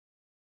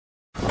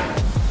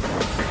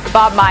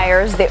Bob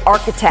Myers, the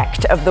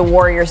architect of the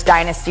Warriors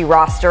dynasty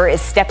roster,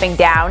 is stepping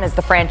down as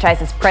the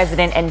franchise's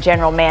president and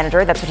general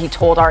manager. That's what he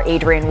told our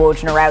Adrian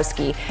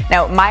Wojnarowski.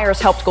 Now,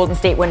 Myers helped Golden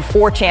State win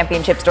 4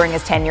 championships during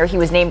his tenure. He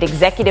was named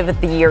Executive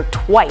of the Year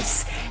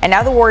twice. And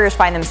now the Warriors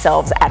find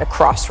themselves at a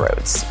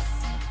crossroads.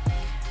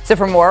 So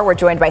for more, we're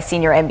joined by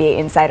senior NBA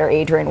insider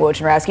Adrian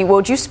Wojnarowski.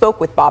 Woj, you spoke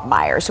with Bob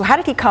Myers. So how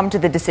did he come to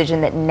the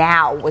decision that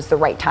now was the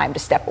right time to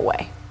step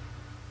away?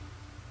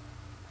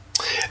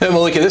 And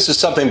Malika, this is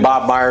something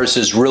Bob Myers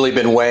has really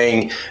been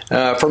weighing.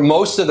 For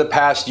most of the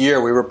past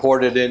year, we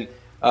reported in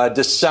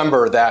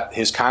December that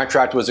his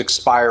contract was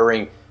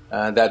expiring,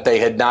 that they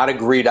had not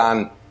agreed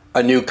on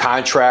a new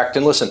contract.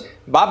 And listen,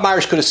 Bob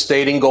Myers could have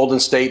stayed in Golden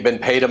State, been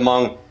paid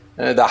among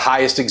the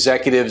highest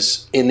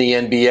executives in the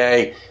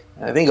NBA.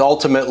 I think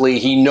ultimately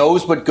he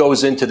knows what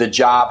goes into the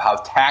job, how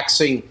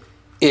taxing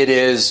it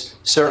is,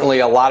 certainly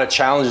a lot of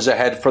challenges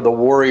ahead for the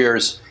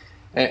Warriors,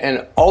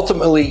 and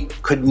ultimately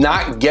could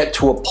not get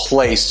to a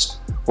place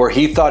where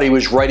he thought he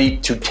was ready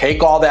to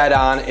take all that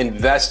on,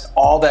 invest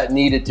all that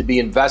needed to be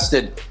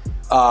invested,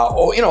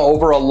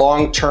 over a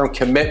long-term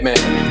commitment.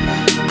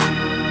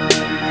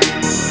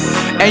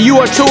 And you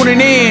are tuning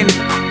in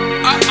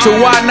to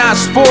Why Not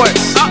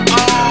Sports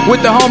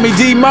with the homie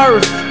D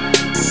Murph.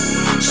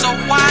 So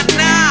why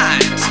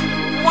not?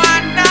 Why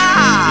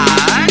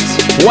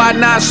not? Why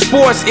Not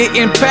Sports? It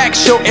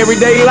impacts your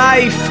everyday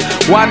life.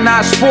 Why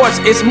Not Sports?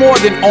 It's more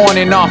than on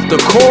and off the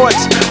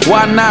courts.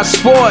 Why Not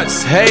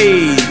Sports?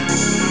 Hey.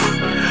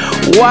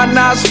 Why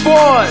Not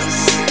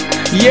Sports?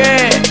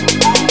 Yeah.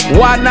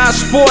 Why Not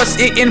Sports?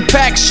 It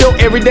impacts your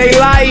everyday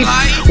life.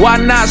 Why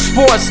Not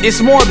Sports? It's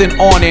more than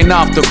on and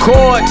off the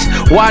court.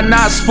 Why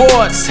Not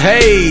Sports?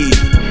 Hey.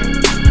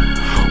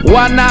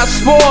 Why Not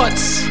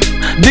Sports?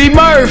 D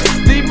Murph,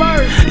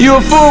 you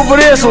a fool for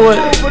this one.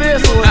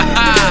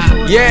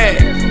 Yeah.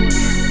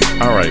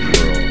 All right,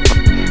 world.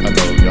 I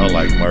know y'all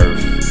like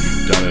Murph.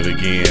 You've done it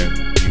again.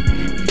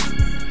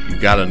 You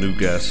got a new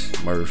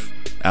guest, Murph.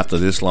 After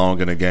this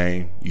long in the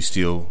game, you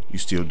still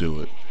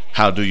do it.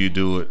 How do you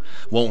do it?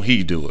 Won't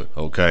he do it?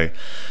 Okay.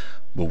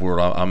 But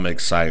world, I'm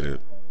excited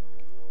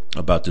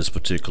about this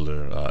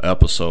particular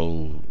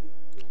episode.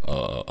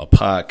 A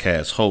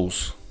podcast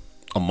host,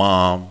 a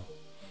mom,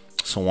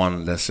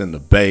 someone that's in the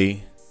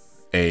Bay,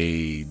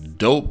 a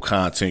dope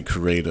content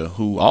creator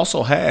who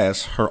also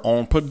has her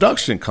own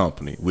production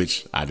company,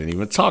 which I didn't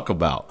even talk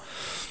about.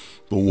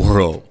 The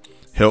world,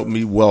 help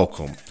me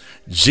welcome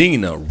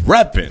Gina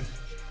repping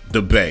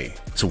the Bay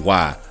to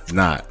Why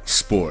Not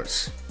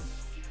Sports.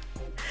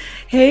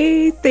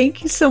 Hey,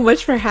 thank you so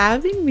much for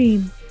having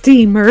me,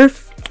 D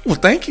Murph. Well,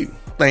 thank you.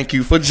 Thank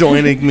you for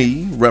joining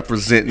me,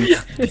 representing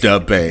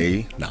the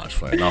Bay. No, it's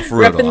fine. No, for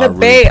real. Repping the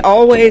Bay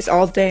always,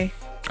 all day.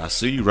 I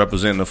see you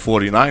representing the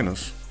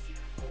 49ers.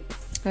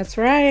 That's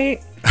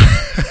right.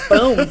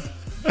 Boom.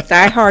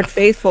 Die hard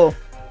faithful.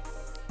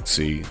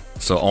 See,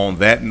 so on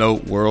that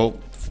note,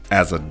 world,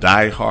 as a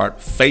die-hard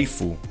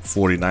faithful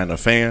 49er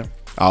fan,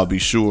 I'll be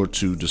sure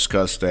to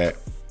discuss that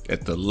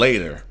at the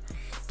later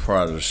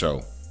part of the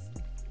show.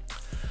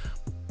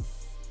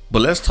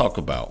 But let's talk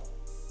about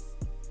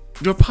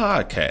your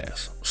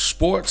podcast,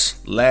 Sports,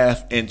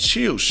 Laugh, and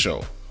Chill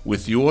Show,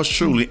 with yours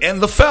truly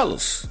and the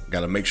fellas. Got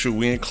to make sure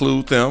we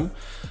include them.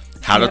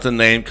 How did the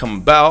name come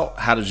about?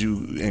 How did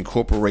you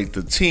incorporate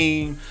the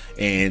team?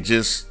 And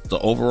just the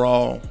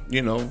overall,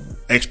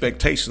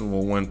 expectations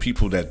for when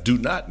people that do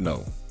not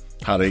know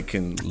how they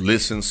can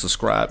listen,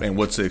 subscribe, and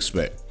what to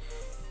expect.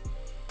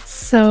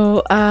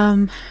 So,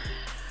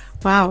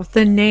 wow,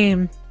 the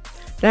name.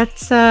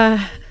 That's,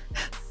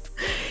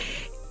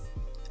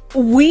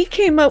 we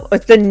came up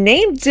with, the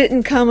name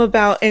didn't come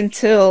about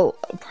until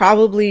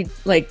probably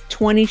like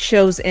 20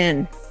 shows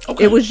in.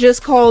 Okay. It was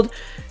just called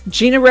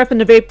Gina Reppin'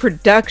 the Bay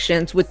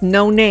Productions with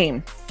no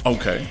name.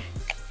 Okay.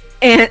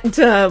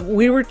 And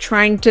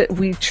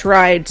we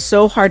tried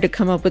so hard to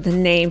come up with a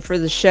name for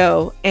the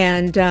show.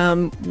 And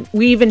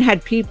we even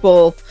had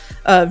people,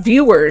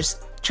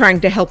 viewers,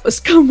 trying to help us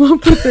come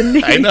up with a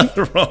name. Ain't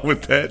nothing wrong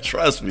with that.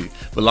 Trust me.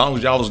 As long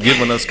as y'all was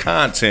giving us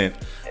content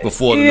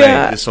before the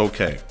name, it's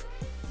okay.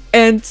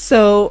 And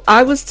so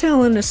I was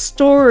telling a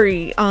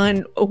story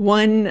on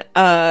one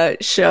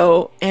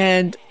show,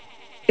 and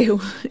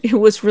it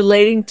was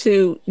relating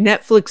to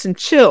Netflix and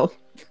chill.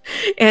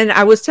 And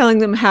I was telling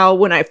them how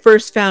when I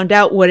first found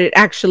out what it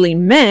actually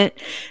meant,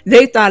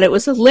 they thought it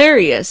was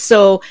hilarious.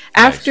 So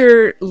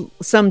after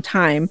some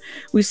time,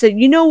 we said,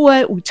 you know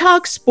what? We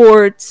talk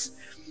sports,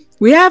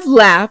 we have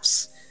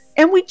laughs,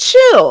 and we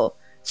chill.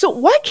 So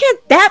why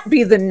can't that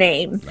be the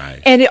name?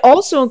 Nice. And it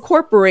also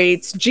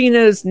incorporates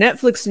Gina's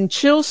Netflix and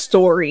chill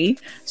story.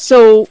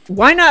 So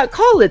why not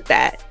call it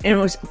that? And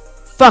it was,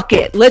 fuck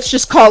it, let's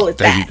just call it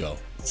that. There you go.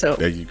 So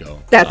there you go.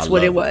 That's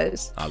what it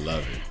was. I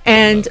love it.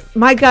 And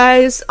my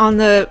guys on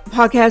the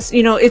podcast,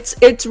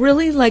 it's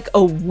really like a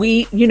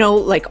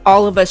like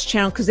all of us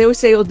channel, because they always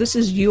say, oh, this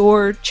is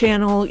your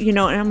channel, and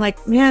I'm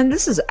like, man,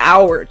 this is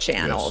our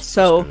channel. Yes,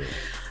 so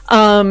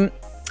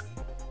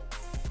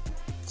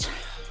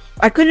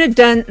I couldn't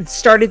have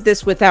started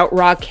this without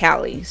Rod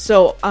Cali.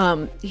 So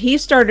he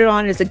started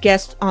on as a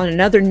guest on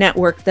another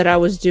network that I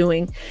was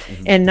doing,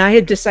 and I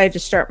had decided to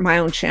start my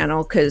own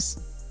channel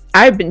because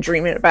I've been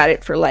dreaming about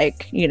it for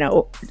like, you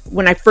know,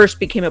 when I first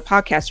became a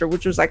podcaster,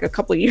 which was like a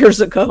couple of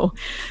years ago.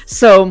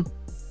 So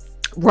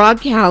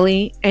Rod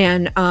Cali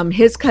and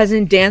his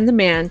cousin Dan the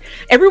Man,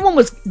 everyone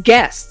was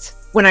guests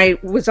when I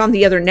was on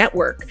the other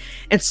network.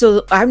 And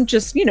so I'm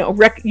just, you know,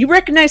 you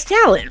recognize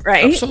talent,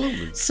 right?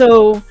 Absolutely.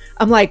 So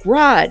I'm like,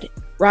 Rod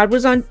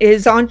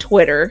is on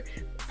Twitter,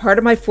 part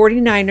of my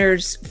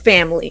 49ers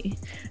family.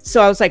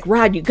 So I was like,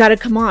 Rod, you got to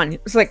come on.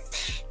 It was like,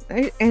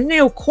 I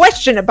no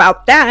question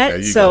about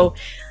that. So go.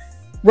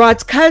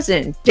 Rod's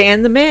cousin,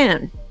 Dan the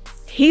Man,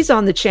 he's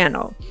on the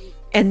channel.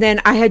 And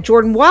then I had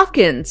Jordan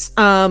Watkins,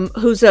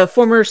 who's a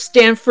former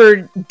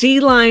Stanford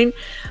D-line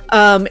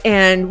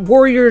and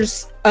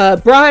Warriors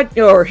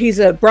he's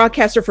a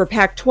broadcaster for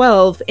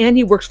Pac-12, and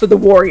he works for the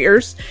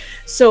Warriors.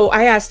 So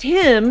I asked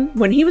him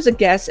when he was a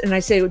guest, and I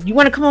said, "You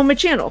want to come on my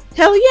channel?"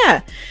 Hell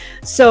yeah!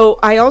 So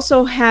I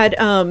also had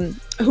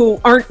who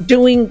aren't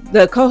doing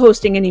the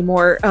co-hosting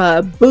anymore,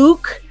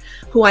 Book,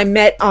 who I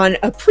met on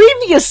a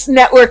previous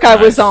network I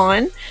was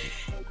on.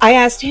 I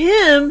asked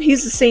him,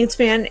 he's a Saints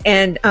fan,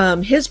 and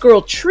his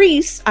girl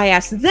Treese, I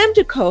asked them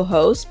to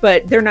co-host,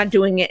 but they're not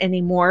doing it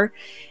anymore.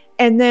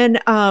 And then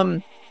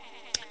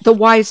The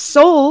Wise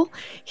Soul,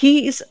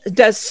 he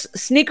does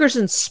sneakers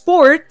and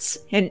sports,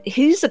 and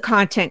he's a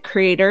content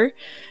creator.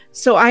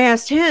 So I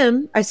asked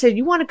him, I said,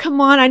 "You want to come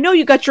on? I know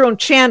you got your own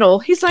channel."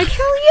 He's like,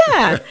 "Hell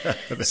yeah."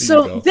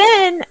 So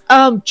then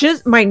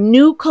just my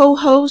new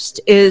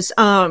co-host is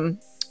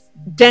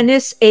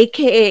Dennis,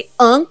 aka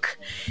Unk,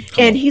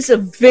 and he's a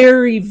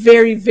very,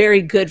 very,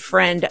 very good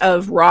friend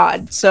of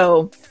Rod.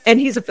 So, and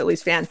he's a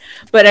Phillies fan,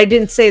 but I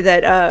didn't say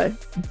that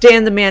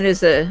Dan the Man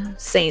is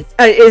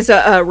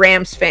a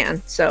Rams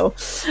fan. So,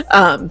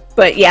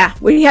 but yeah,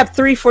 we have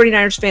 3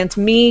 49ers fans: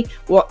 me,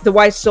 the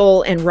Wise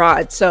Soul, and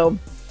Rod. So,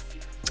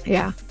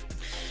 yeah.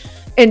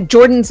 And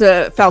Jordan's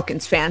a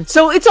Falcons fan.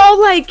 So it's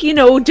all like, you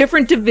know,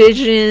 different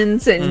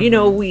divisions, and, you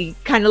know, we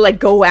kind of like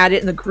go at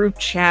it in the group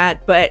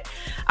chat. But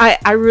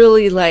I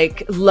really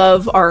like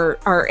love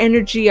our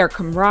energy, our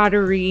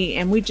camaraderie.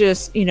 And we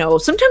just, you know,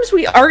 sometimes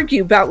we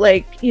argue about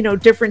like, you know,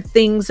 different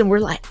things. And we're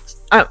like,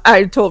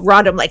 I told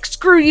Rod, I'm like,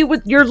 screw you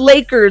with your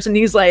Lakers. And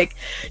he's like,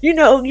 you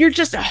know, you're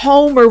just a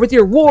homer with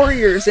your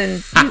Warriors.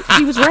 And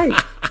he was right.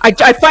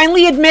 I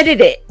finally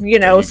admitted it, you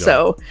know,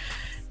 so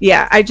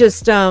yeah, I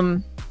just,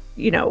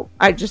 you know,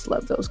 I just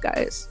love those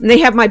guys, and they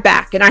have my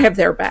back and I have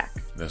their back.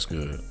 That's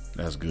good.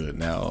 That's good.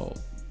 Now,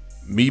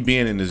 me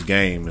being in this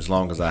game as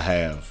long as I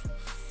have,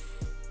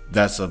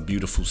 that's a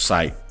beautiful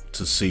sight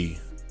to see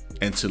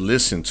and to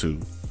listen to,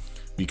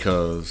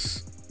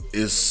 because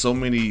it's so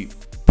many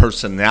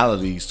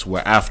personalities to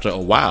where after a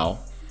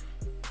while,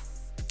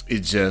 it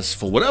just,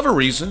 for whatever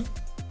reason,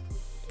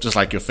 just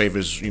like your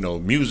favorite, you know,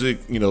 music,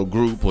 you know,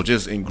 group, or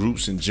just in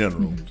groups in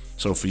general.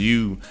 So for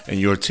you and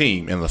your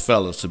team and the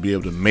fellas to be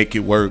able to make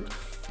it work,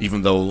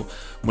 even though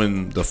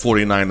when the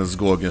 49ers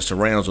go against the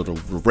Rams or the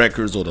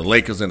Wreckers or the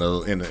Lakers and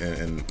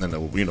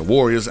the you know,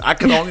 Warriors, I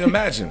can only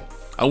imagine.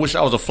 I wish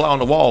I was a fly on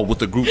the wall with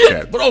the group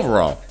chat. But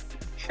overall,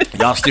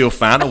 y'all still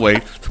find a way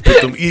to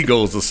put them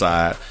egos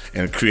aside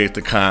and create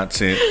the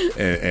content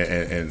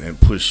and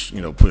push,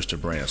 you know, push the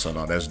brand. So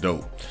no, that's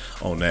dope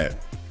on that.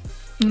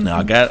 Now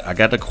I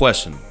got the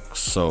question.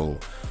 So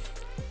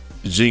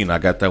Gene, I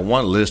got that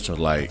one listener,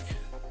 like,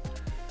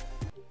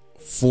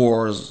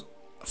 for as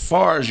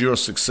far as your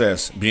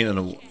success being in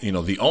a, you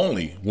know, the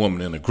only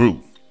woman in the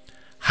group,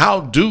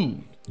 how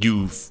did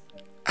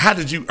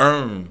you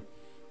earn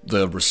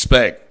the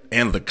respect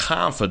and the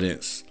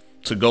confidence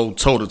to go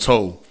toe to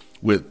toe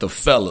with the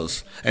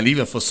fellas, and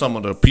even for some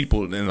of the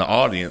people in the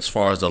audience, as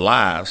far as the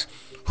lives,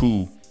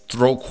 who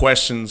throw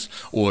questions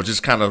or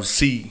just kind of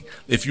see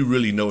if you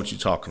really know what you're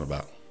talking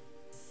about?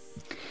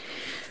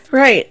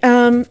 Right.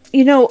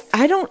 You know,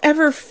 I don't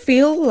ever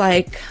feel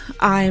like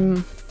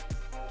I'm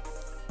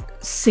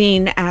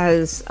seen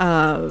as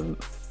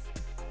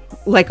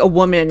like a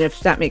woman, if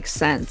that makes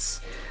sense.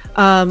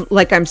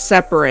 Like I'm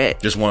separate.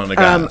 Just one of the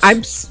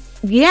guys.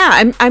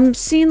 I'm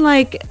seen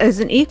like as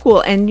an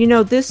equal, and you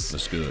know,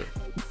 that's good.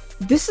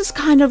 This is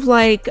kind of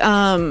like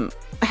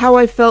how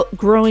I felt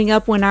growing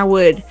up when I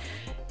would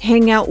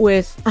hang out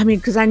with, I mean,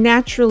 because I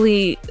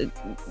naturally,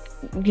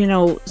 you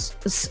know,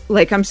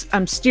 like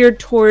I'm steered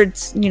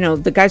towards, you know,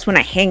 the guys when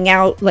I hang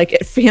out like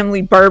at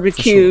family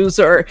barbecues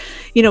or,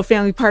 you know,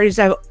 family parties.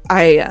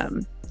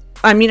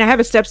 I mean, I have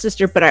a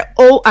stepsister, but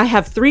I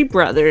have 3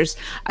 brothers.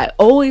 I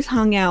always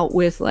hung out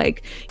with,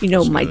 like, you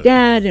know, my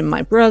dad and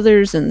my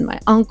brothers and my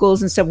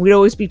uncles and stuff. We'd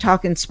always be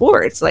talking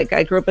sports. Like,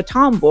 I grew up a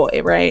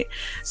tomboy, right?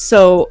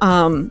 So,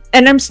 and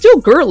I'm still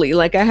girly.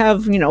 Like, I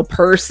have, you know,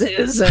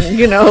 purses and,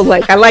 you know,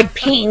 like, I like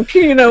pink,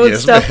 you know, and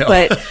stuff. Ma'am.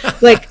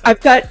 But, like,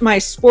 I've got my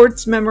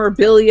sports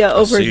memorabilia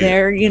over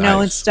there, you know,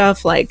 and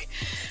stuff. Like,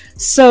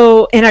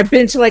 so, and I've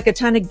been to, like, a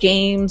ton of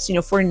games, you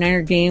know,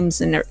 49er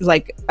games. And,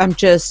 like, I'm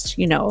just,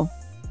 you know,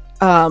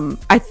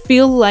 I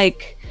feel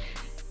like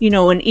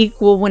an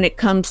equal when it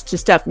comes to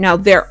stuff. Now,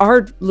 there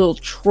are little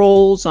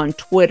trolls on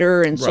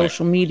Twitter and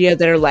social media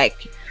that are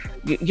like,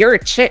 you're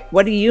a chick,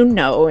 what do you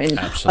know? And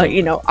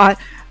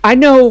I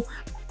know,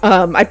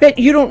 I bet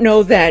you don't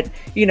know that,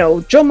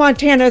 Joe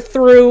Montana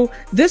threw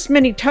this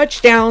many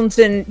touchdowns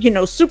and,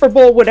 Super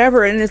Bowl,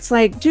 whatever. And it's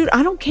like, dude,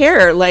 I don't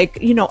care. Like,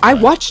 I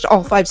watched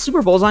all 5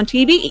 Super Bowls on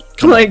TV.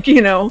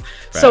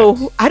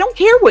 So I don't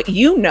care what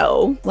you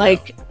know.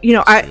 Like,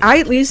 I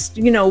at least,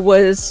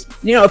 was,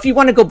 if you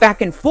want to go back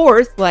and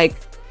forth, like,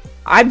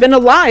 I've been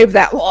alive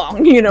that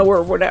long,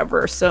 or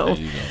whatever. So,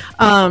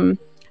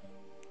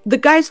 the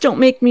guys don't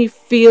make me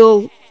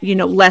feel,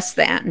 less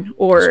than,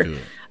 or,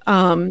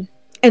 and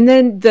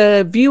then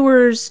the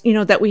viewers,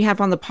 that we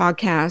have on the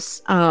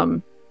podcast,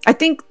 I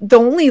think the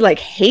only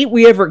hate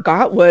we ever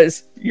got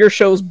was your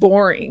show's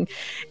boring.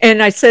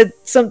 And I said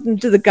something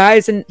to the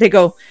guys and they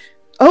go,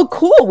 oh,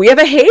 cool, we have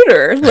a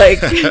hater.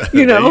 Like,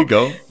 you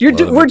go.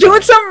 We're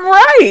doing something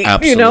right.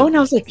 Absolutely. And I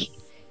was like,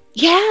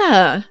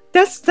 yeah,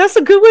 that's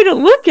a good way to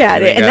look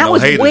at it. And that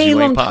was way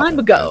long time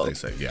ago. They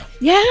say, yeah.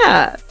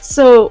 Yeah.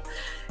 So,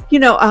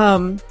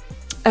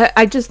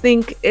 I just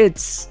think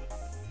it's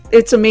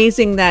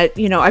amazing that,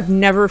 I've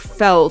never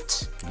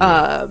felt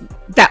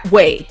that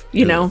way,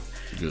 know?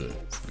 Good.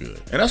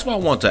 And that's why I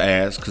want to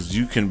ask, because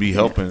you can be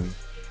helping,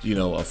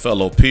 a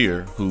fellow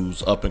peer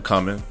who's up and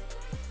coming,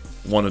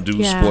 want to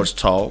do sports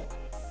talk.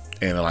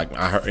 And like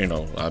I heard,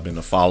 I've been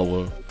a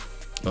follower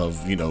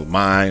of,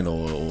 mine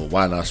or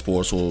Why Not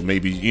Sports, or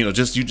maybe, you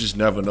just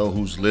never know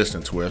who's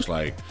listening to where it's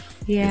like,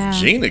 if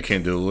Gina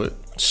can do it,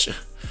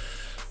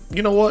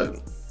 you know what?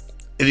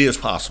 It is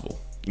possible,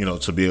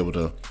 to be able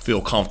to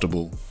feel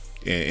comfortable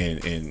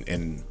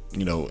in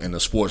the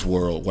sports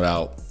world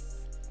without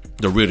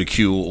the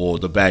ridicule or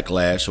the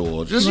backlash,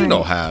 or just you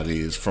know how it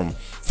is from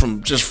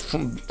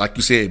like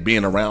you said,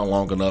 being around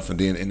long enough, and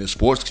then in the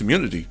sports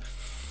community,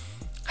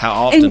 how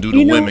often do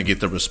the women get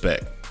the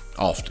respect?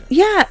 Often.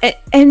 Yeah,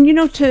 and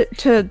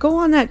to go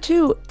on that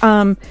too,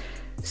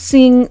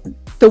 seeing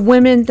the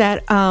women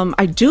that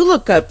I do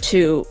look up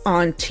to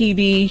on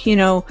TV,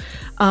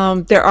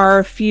 there are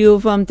a few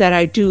of them that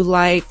I do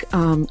like.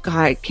 God,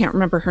 I can't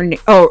remember her name.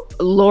 Oh,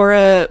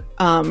 Laura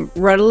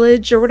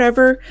Rutledge or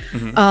whatever.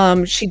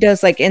 Mm-hmm. She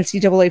does like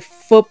NCAA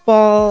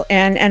football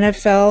and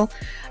NFL.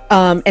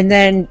 And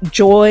then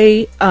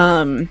Joy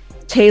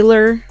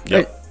Taylor.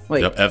 Yep.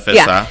 Yep,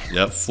 FSI.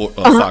 Yep, Fox Sports.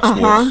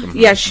 Mm-hmm.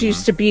 Yeah, she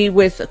used to be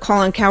with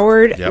Colin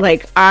Cowherd. Yep.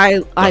 Like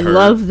I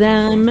love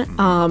them.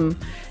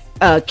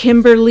 Mm-hmm.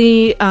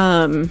 Kimberly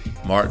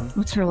Martin.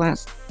 What's her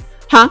last?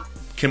 Huh?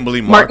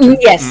 Kimberly Martin.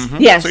 Yes, mm-hmm.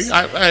 yes. See,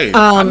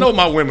 I know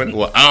my women,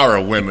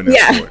 our women in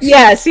sports.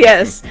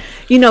 Yes.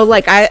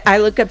 Like I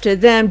look up to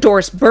them.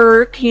 Doris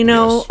Burke,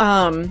 yes.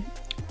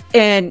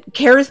 And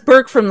Kareth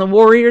Burke from the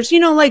Warriors,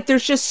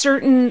 there's just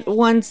certain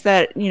ones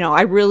that,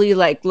 I really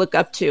look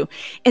up to.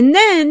 And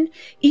then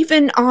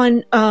even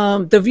on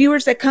the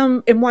viewers that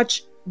come and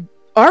watch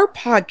our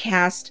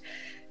podcast,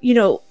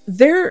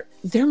 they're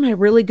my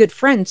really good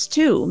friends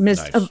too.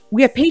 Nice.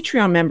 We have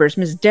Patreon members,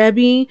 Ms.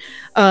 Debbie,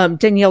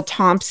 Danielle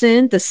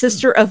Thompson, the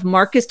sister of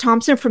Marcus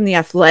Thompson from The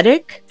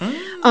Athletic,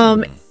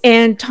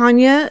 and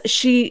Tanya,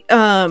 she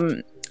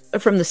from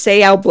the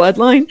Sayal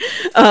bloodline.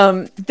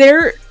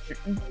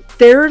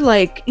 They're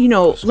like,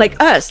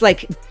 like us,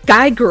 like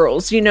guy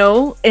girls,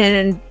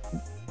 and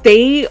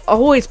they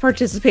always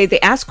participate. They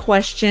ask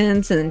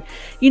questions, and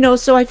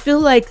so I feel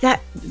like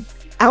that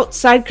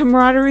outside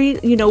camaraderie,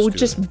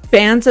 just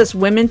bands us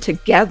women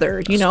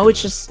together.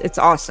 It's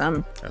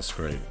awesome. That's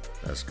great.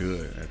 That's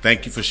good. And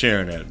thank you for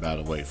sharing that, by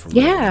the way. For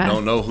me, you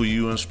don't know who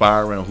you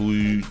inspire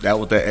and that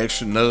with that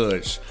extra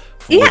nudge.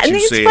 For what you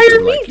said,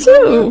 inspire me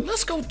too.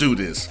 Let's go do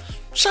this.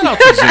 Shout out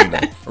to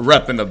Gina,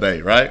 repping the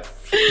Bay, right?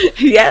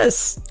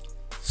 Yes.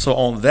 So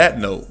on that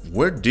note,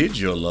 where did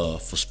your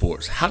love for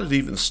sports? How did it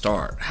even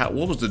start?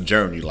 What was the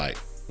journey like?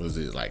 Was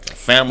it like a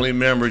family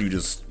member? I'm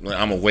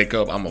going to wake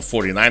up, I'm a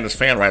 49ers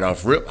fan right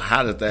off rip.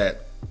 How did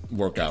that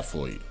work out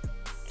for you?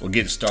 Or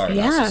get started,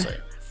 I should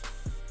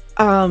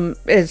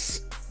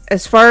say.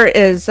 As far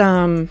as,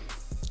 I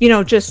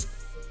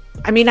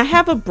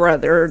have a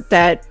brother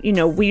that,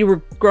 we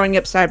were growing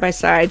up side by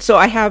side. So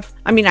I have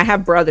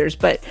brothers,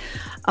 but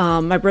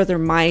my brother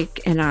Mike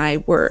and I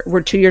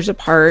were 2 years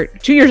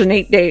apart, 2 years and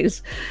 8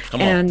 days.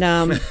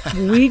 And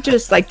we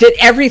just did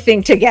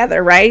everything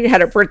together, right?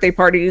 Had our birthday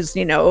parties,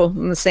 in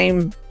the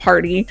same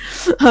party.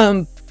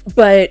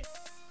 But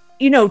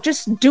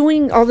just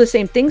doing all the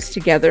same things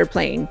together,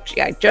 playing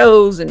G.I.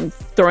 Joes and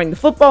throwing the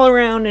football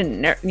around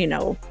and,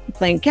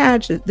 playing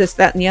catch, this,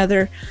 that, and the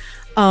other.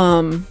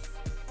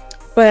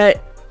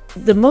 But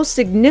the most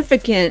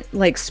significant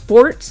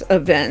sports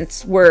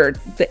events were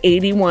the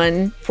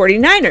 81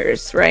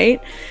 49ers,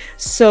 right?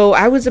 So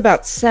I was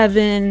about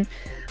 7,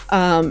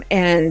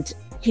 and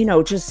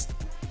just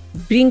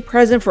being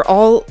present for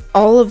all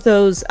of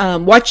those,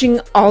 watching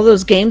all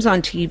those games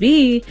on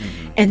TV.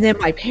 And then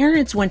my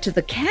parents went to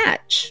the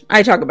Catch.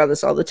 I talk about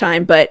this all the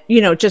time, but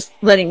just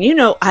letting you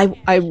know,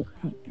 I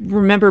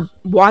remember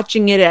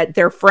watching it at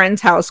their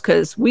friend's house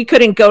because we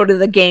couldn't go to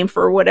the game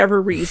for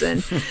whatever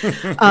reason,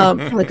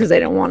 probably because they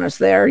didn't want us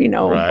there,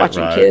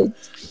 watching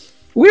kids.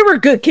 We were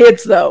good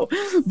kids though,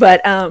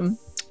 but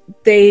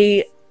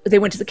they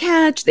went to the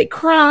Catch, they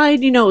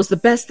cried, it was the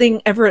best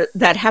thing ever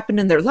that happened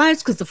in their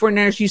lives because the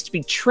 49ers used to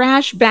be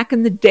trash back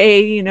in the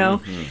day,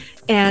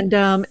 and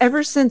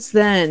ever since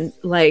then,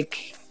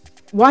 like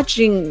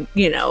watching,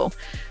 the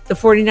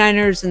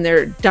 49ers and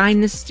their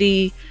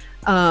dynasty,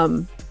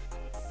 and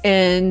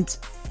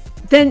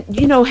then,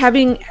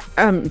 having,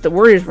 the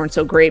Warriors weren't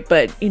so great,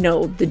 but,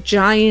 the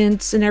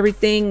Giants and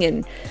everything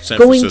and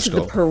going to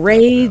the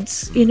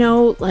parades,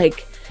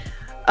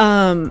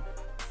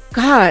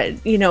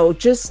 God,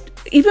 just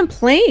even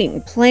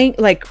playing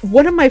like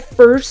one of my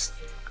first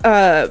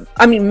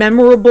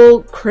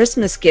memorable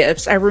Christmas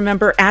gifts. I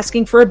remember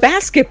asking for a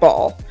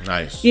basketball.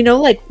 Nice.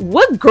 Like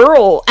what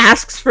girl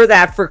asks for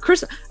that for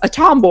Christmas? A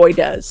tomboy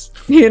does,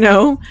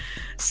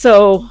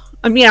 So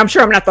I'm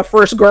sure I'm not the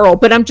first girl,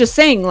 but I'm just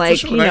saying, like,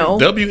 sure,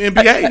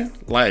 WNBA,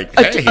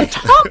 a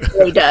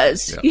tomboy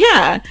does.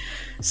 Yeah.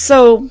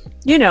 So,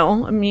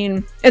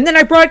 and then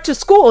I brought it to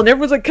school and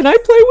everyone's like, can I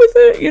play with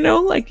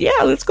it?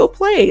 Yeah, let's go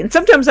play. And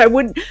sometimes I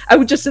would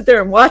just sit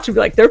there and watch and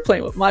be like, they're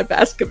playing with my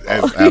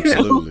basketball.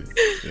 Absolutely.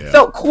 Yeah.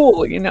 Felt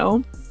cool,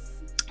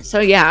 So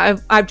yeah,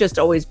 I've just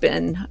always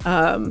been,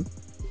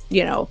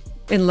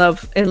 in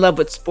love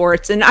with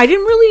sports. And I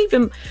didn't really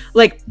even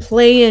like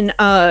play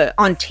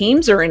on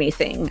teams or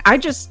anything. I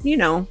just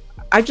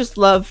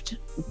loved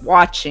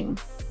watching.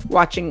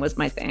 Watching was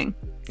my thing.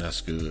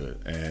 That's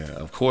good. And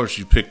of course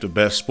you picked the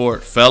best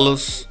sport.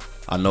 Fellas,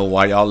 I know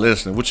why y'all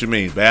listening. What you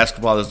mean?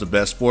 Basketball is the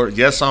best sport?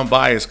 Yes, I'm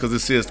biased because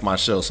this is my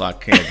show, so I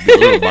can't be a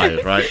little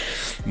biased, right?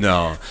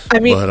 No.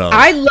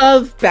 I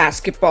love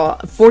basketball.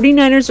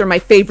 49ers are my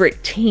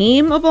favorite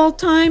team of all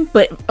time,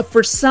 but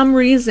for some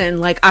reason,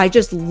 like, I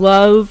just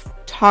love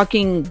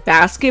talking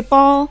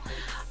basketball.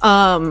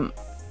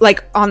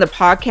 Like on the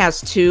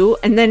podcast too.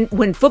 And then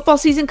when football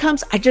season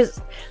comes, I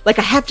just like,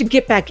 I have to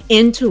get back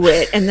into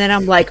it. And then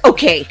I'm like,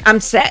 okay, I'm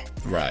set.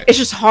 Right. It's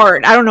just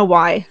hard. I don't know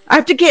why. I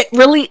have to get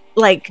really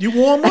like, you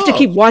warm up. I have to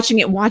keep watching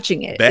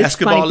it.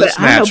 Basketball is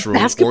natural,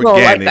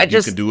 organic. Like,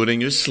 you can do it in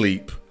your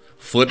sleep.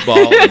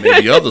 Football and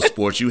maybe other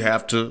sports, you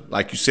have to,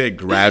 like you said,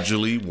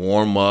 gradually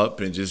warm up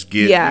and just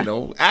get,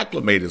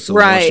 acclimated. So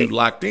once you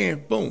locked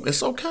in, boom,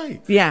 it's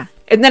okay. Yeah.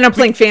 And then I'm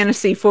playing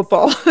fantasy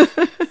football.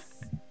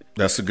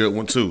 That's a good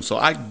one too. So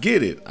I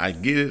get it.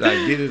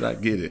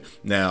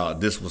 Now,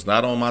 this was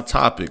not on my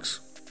topics,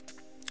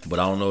 but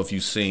I don't know if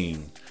you've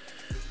seen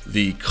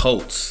the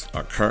Colts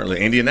are currently,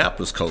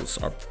 Indianapolis Colts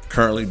are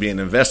currently being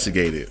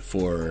investigated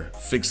for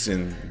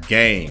fixing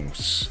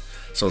games.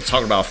 So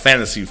talk about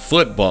fantasy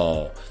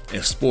football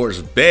and sports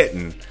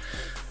betting.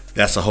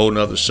 That's a whole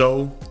nother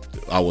show.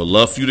 I would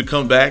love for you to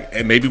come back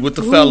and maybe with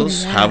the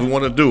fellas, how we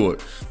want to do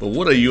it. But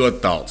what are your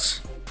thoughts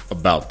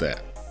about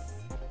that?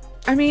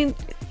 I mean,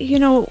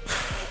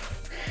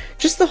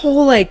 just the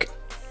whole like,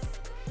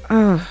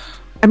 I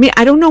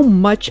don't know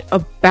much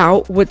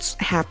about what's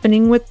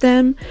happening with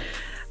them.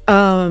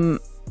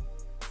 Wasn't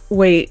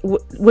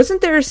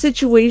there a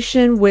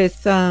situation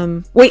with,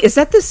 is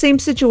that the same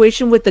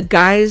situation with the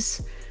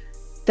guys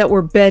that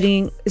were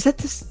betting? Is that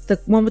the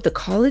one with the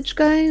college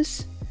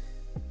guys?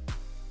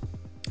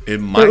 It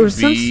might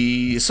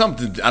be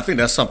something. I think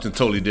that's something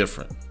totally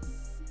different.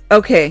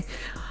 Okay.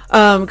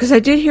 Because I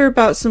did hear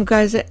about some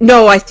guys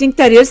no, I think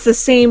that is the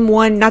same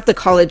one, not the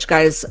college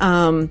guys.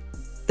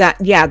 That's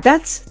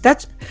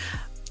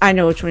I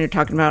know which one you're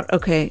talking about.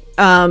 Okay.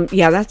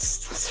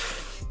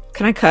 That's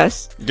can I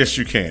cuss? Yes,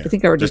 you can. I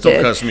think I already Just did.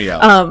 Don't cuss me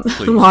out.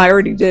 Well, I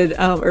already did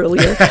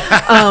earlier.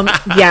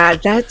 Yeah,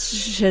 that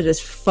shit is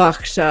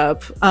fucked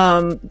up.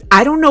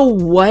 I don't know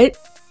what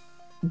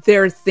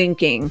they're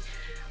thinking,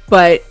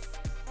 but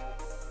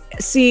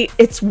see,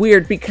 it's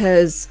weird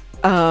because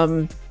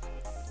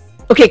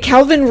okay,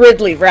 Calvin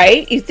Ridley,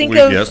 right? You think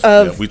of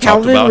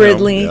Calvin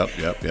Ridley,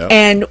 yep.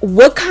 And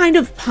what kind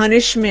of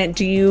punishment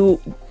do you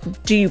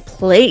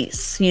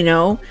place?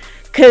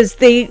 Because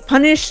they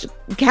punished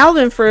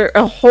Calvin for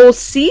a whole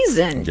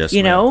season. Yes,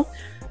 ma'am.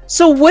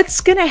 So what's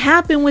gonna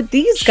happen with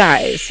these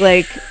guys?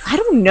 Like, I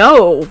don't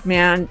know,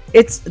 man.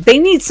 They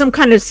need some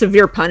kind of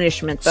severe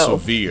punishment, though.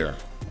 Severe.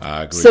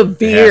 I agree.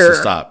 Severe.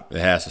 It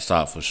has to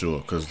stop for sure.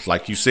 Because,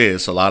 like you said,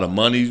 it's a lot of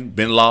money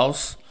been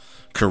lost,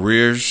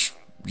 careers.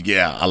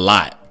 Yeah, a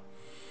lot.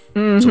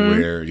 To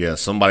where,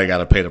 somebody got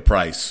to pay the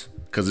price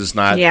because it's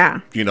not,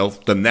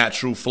 the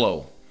natural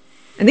flow.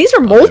 And these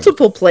are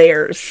multiple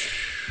players.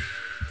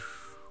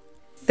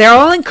 They're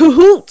all in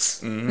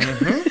cahoots.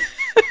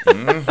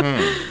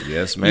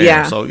 Yes, ma'am.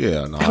 Yeah. So,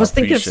 no, I was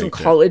thinking of some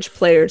college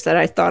players that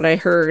I thought I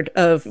heard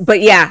of. But,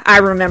 I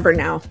remember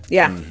now.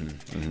 Yeah.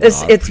 I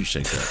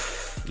appreciate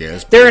that.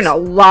 Yes, they're in a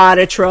lot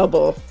of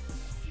trouble.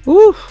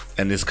 Woo.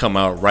 And this come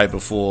out right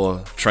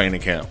before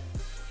training camp.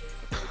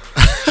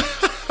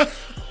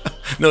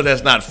 No,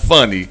 that's not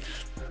funny,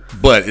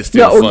 but it's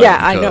still funny. Yeah,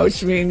 I know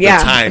what you mean. Yeah,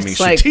 the timing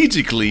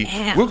strategically,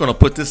 we're gonna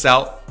put this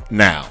out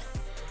now.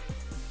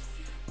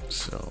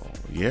 So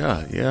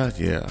yeah.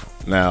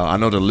 Now I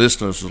know the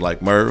listeners was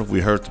like, Merv,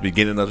 we heard the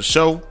beginning of the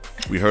show.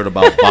 We heard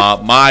about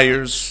Bob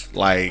Myers.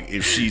 Like,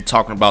 is she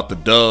talking about the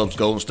Dubs,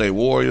 Golden State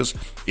Warriors?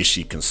 Is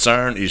she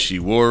concerned? Is she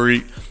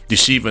worried? Did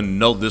she even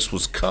know this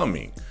was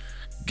coming?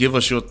 Give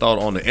us your thought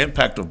on the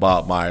impact of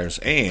Bob Myers,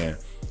 and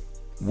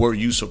were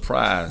you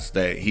surprised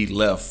that he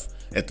left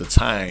at the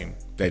time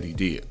that he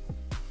did?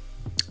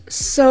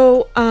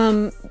 So,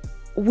 I'll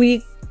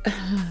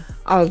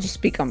just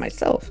speak on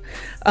myself.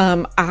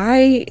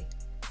 I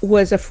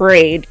was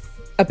afraid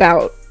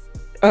about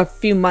a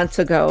few months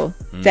ago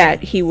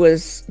that he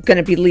was going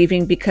to be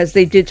leaving, because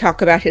they did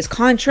talk about his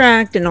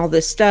contract and all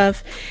this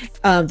stuff.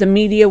 The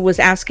media was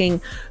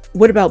asking,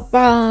 what about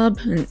Bob?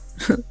 And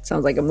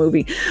sounds like a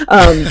movie.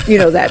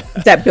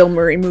 That Bill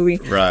Murray movie.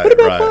 Right. What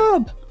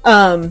about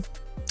Bob?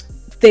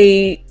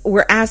 They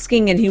were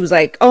asking, and he was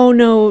like, oh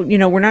no,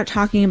 we're not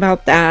talking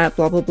about that,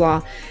 blah, blah,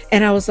 blah.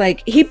 And I was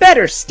like, he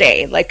better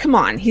stay. Like, come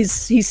on,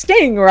 he's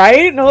staying,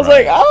 right? And I was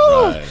like,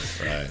 oh.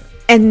 Right.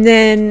 And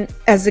then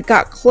as it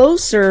got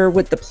closer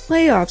with the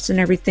playoffs and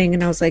everything,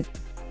 and I was like,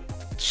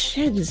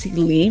 shit, is he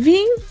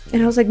leaving?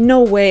 And I was like,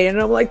 no way.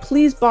 And I'm like,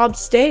 please, Bob,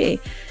 stay.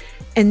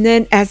 And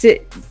then as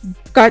it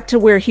got to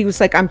where he was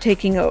like, I'm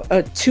taking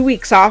a 2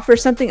 weeks off or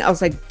something, I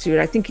was like, dude,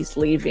 I think he's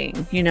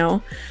leaving,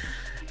 So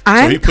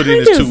he put in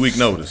his 2 week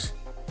notice.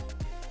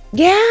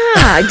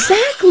 Yeah,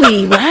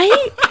 exactly.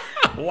 Right?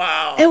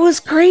 Wow. It was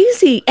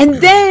crazy. And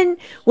then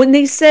when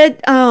they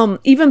said,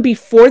 even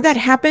before that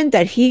happened,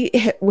 that he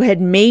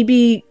had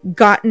maybe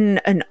gotten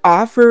an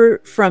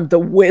offer from the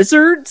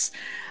Wizards,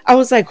 I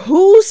was like,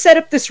 who set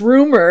up this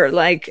rumor?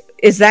 Like,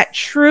 is that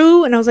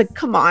true? And I was like,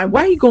 come on,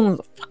 why are you going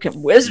to the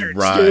fucking Wizards,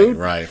 dude?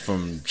 Right.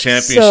 From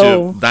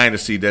championship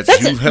dynasty that's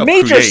you helped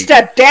create. Major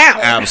step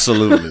down.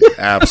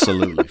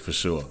 Absolutely, for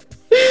sure.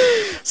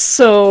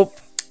 So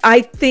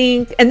I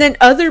think, and then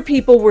other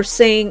people were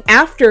saying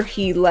after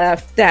he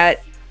left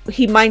that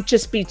he might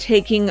just be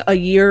taking a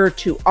year or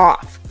two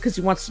off because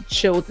he wants to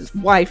chill with his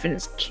wife and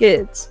his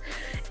kids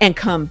and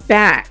come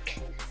back.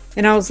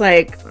 And I was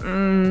like,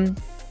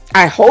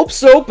 I hope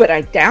so, but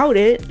I doubt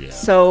it. Yeah.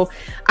 So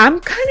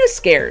I'm kind of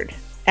scared,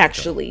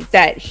 actually,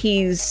 that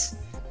he's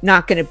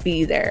not going to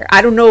be there.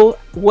 I don't know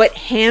what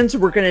hands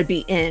we're going to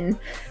be in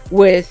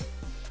with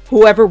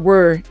whoever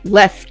were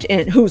left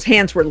in, whose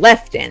hands were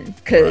left in,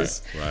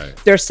 because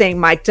they're saying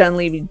Mike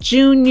Dunleavy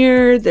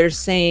Jr., they're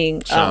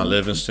saying Sean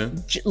Livingston,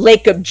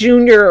 Lacob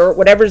Jr., or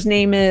whatever his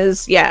name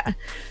is. Yeah.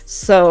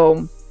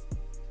 So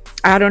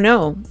I don't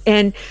know.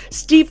 And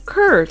Steve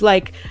Kerr,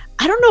 like,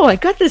 I don't know, I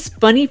got this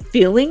funny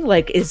feeling,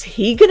 like, is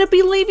he gonna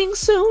be leaving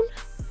soon?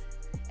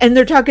 And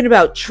they're talking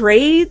about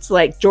trades,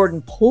 like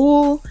Jordan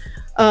Poole,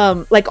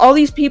 like all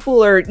these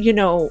people are,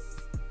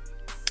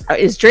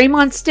 is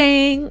Draymond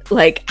staying?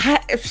 Like, I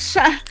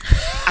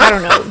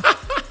don't know.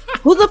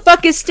 Who the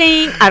fuck is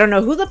staying? I don't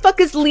know who the fuck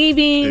is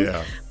leaving.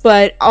 Yeah.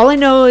 But all I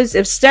know is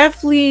if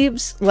Steph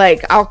leaves,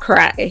 like, I'll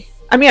cry.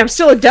 I mean, I'm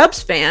still a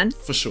Dubs fan.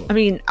 For sure. I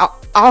mean,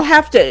 I'll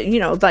have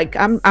to, like,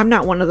 I'm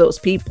not one of those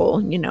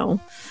people,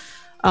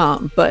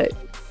 but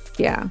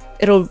yeah,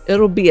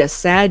 it'll be a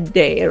sad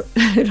day.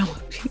 It'll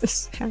be a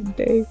sad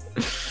day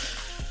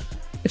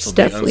if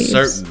Steph leaves. The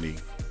uncertainty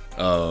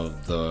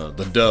of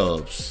the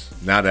Dubs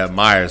now that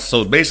Myers,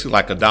 so basically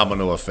like a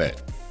domino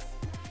effect.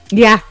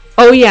 Yeah.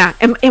 Oh yeah.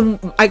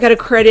 And I gotta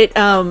credit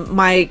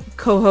my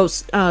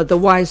co-host, the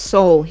Wise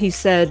Soul. He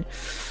said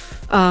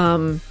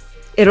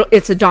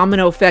it's a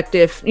domino effect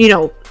if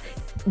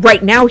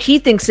right now he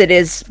thinks it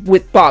is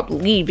with Bob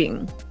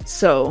leaving.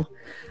 So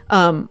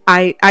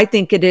I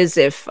think it is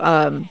if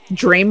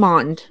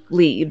Draymond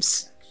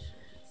leaves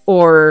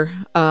or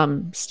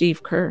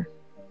Steve Kerr.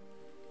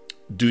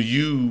 Do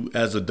you,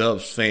 as a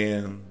Dubs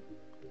fan,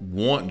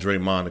 want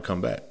Draymond to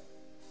come back?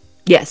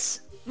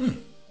 Yes.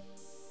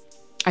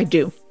 I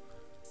do.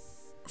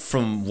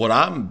 From what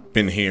I've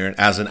been hearing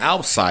as an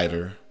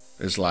outsider,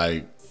 it's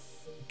like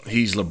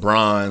he's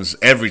LeBron's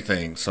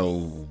everything. So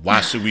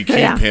why should we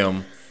keep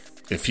him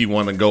if he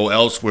want to go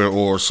elsewhere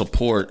or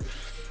support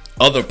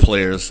other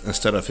players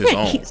instead of his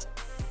own?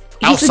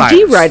 He's a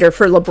D-writer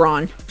for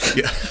LeBron.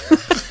 Yeah.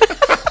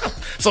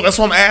 So that's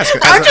what I'm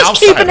asking. I'm just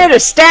keeping it a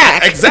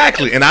stack.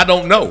 Exactly. And I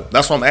don't know.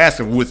 That's what I'm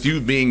asking. With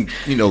you being,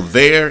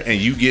 there and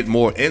you get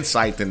more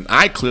insight than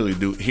I clearly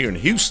do here in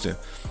Houston,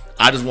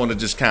 I just want to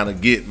just kind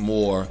of get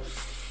more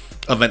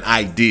of an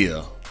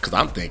idea. Because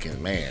I'm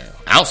thinking, man,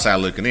 outside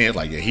looking in,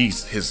 like,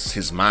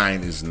 his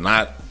mind is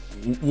not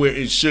where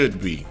it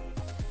should be.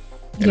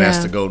 And that's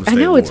the Golden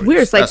State Warriors. It's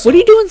weird. It's like, what are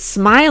you doing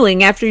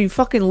smiling after you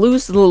fucking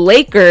lose to the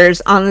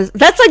Lakers on this?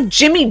 That's like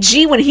Jimmy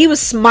G when he was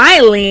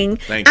smiling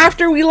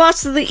after we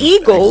lost to the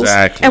Eagles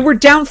and we're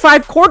down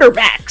 5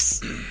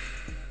 quarterbacks.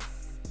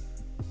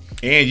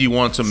 And you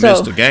want to miss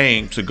the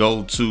game to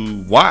go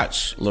to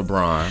watch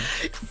LeBron.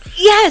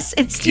 Yes,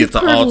 and Steve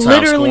Kerr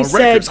literally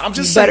said,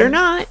 you better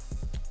not.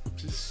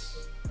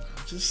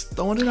 Just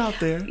throwing it out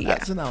there. Yeah.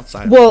 As an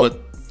outsider. Well,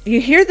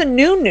 you hear the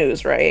new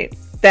news, right?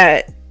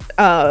 That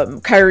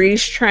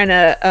Kyrie's trying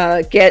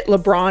to get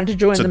LeBron to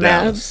join the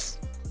Dallas.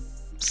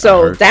 Mavs.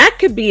 So that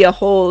could be a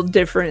whole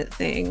different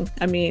thing.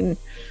 I mean,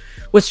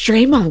 what's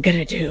Draymond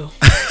gonna do?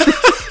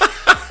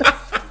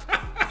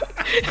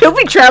 He'll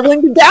be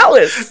traveling to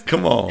Dallas.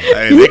 Come on.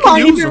 Hey, you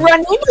might even run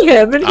into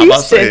him in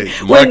Houston.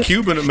 Mark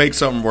Cuban to make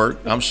something work,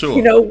 I'm sure.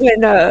 You know,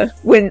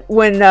 when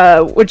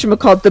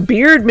whatchamacallit, the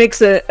Beard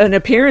makes an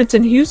appearance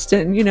in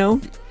Houston, you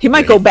know, he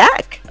might go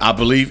back. I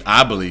believe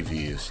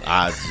he is.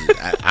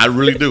 I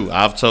really do.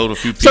 I've told a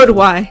few people. So do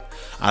I.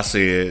 I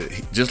said,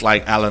 just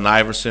like Allen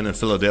Iverson in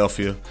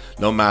Philadelphia,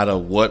 no matter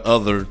what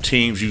other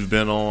teams you've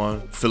been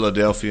on,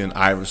 Philadelphia and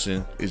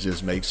Iverson, it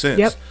just makes sense.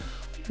 Yep.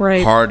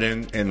 Right.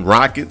 Harden and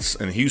Rockets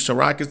and Houston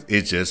Rockets,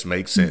 it just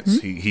makes sense.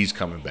 He's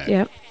coming back.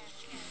 Yep.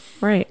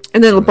 Right.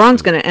 And then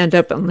LeBron's going to end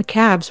up on the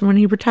Cavs when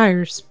he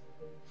retires,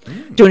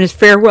 doing his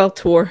farewell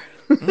tour.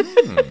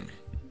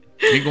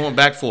 He going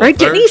back for right? a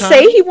third Didn't he time?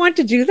 say he wanted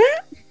to do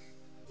that?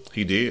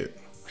 He did.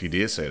 He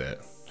did say that.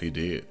 He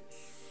did.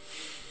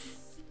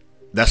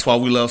 That's why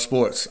we love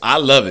sports. I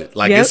love it.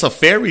 Like it's a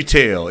fairy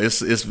tale. It's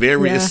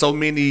so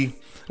many.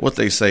 What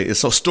they say,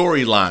 it's so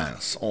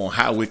storylines on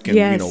how it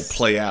can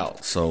play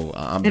out. So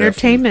I'm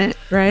entertainment,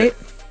 right?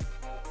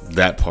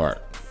 That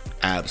part,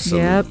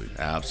 absolutely.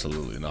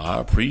 No, I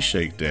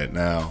appreciate that.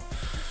 Now,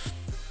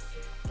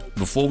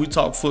 before we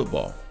talk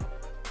football,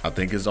 I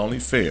think it's only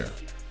fair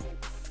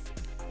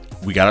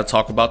we got to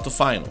talk about the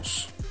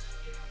finals.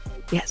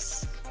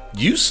 Yes.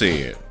 You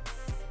said,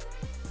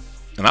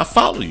 and I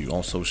follow you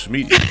on social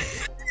media.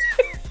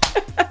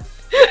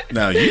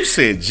 Now you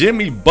said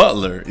Jimmy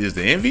Butler is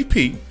the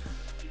MVP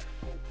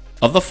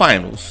of the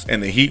finals,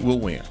 and the Heat will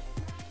win.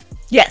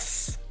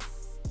 Yes.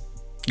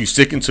 You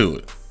sticking to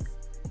it?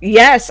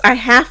 Yes, I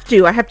have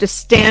to. I have to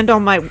stand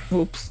on my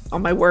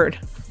word.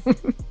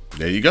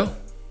 There you go.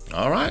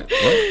 All right.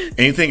 Well,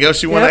 anything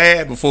else you want to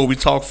add before we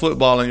talk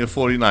football and your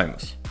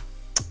 49ers?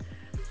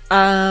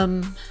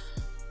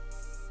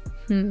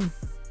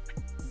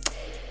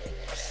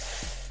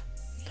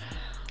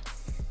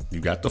 You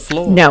got the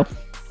floor. No.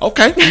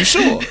 Okay. You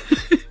sure?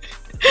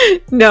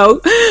 No.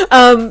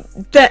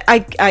 That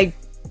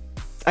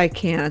I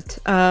can't.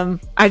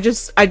 I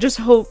just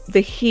hope the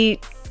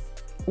Heat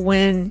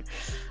win.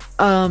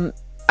 I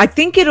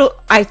think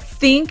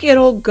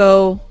it'll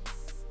go.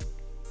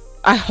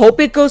 I hope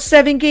it goes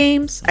 7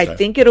 games. Okay. I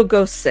think it'll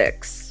go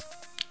 6.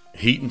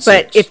 Heat and 6.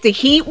 But if the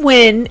Heat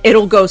win,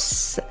 it'll go.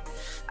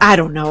 I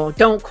don't know.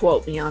 Don't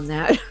quote me on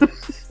that.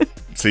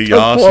 See,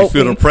 y'all, she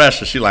feel the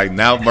pressure. She like,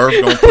 now Murph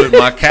gonna put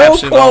my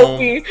caption on.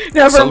 Me.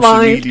 Never social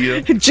mind.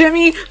 Media.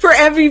 Jimmy for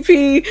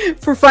MVP,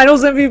 for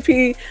Finals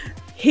MVP.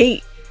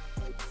 Heat.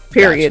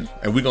 Period. Gotcha.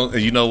 And we gonna,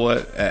 you know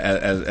what?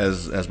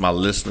 As my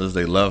listeners,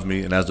 they love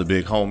me, and as a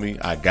big homie,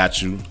 I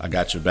got you. I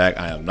got your back.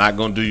 I am not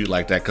gonna do you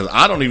like that because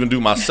I don't even do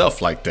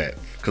myself like that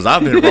because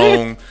I've been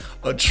wrong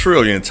a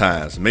trillion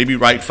times, maybe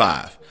right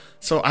 5.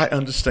 So I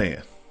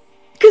understand.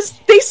 Because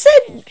they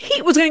said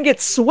Heat was gonna get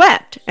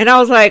swept, and I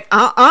was like,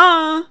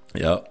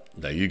 Yep.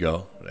 There you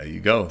go.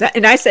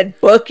 And I said,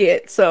 book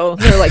it. So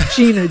they're like,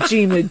 Gina,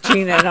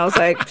 and I was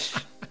like,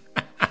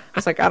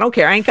 I don't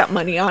care. I ain't got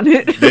money on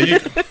it.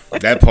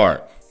 That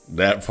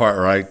part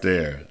right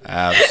there.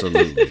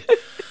 Absolutely.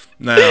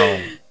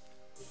 Now,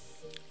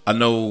 I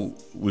know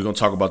we're going to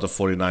talk about the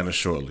 49ers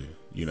shortly.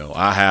 You know,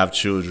 I have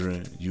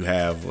children. You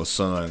have a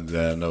son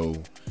that I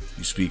know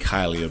you speak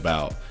highly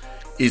about.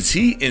 Is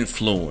he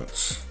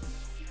influenced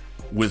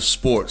with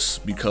sports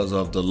because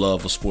of the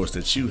love of sports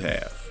that you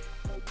have?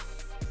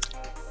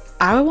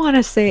 I want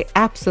to say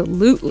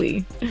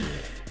absolutely.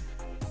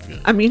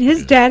 I mean,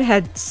 his dad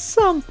had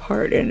some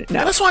part in it.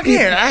 Now, that's what I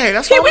get.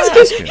 That's he what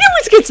he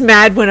always gets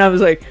mad when I was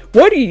like,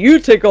 "Why do you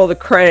take all the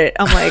credit?"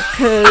 I'm like,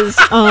 "Cause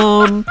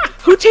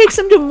who takes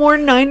him to more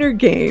Niner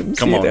games?"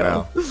 Come on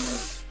now.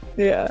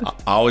 Yeah,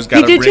 I always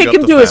got. He did take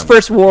him to his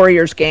first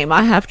Warriors game.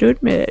 I have to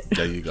admit.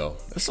 There you go.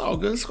 It's all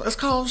good. It's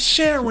called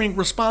sharing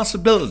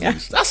responsibilities. Yeah.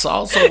 That's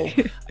all. So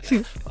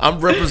I'm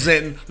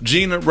representing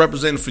Gina,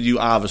 representing for you,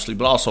 obviously,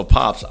 but also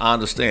Pops. I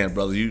understand,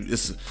 brother.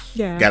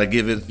 Got to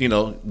give it,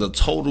 the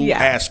total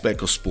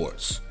aspect of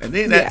sports, and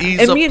then that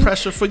eases up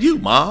pressure for you,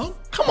 Mom.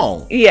 Come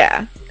on.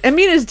 Yeah, and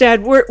me and his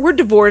dad, we're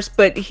divorced,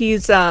 but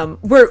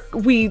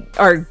we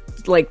are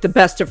like the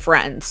best of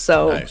friends.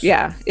 So nice.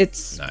 Yeah,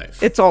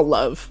 it's all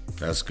love.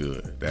 That's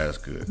good. That's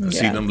good. I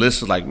see them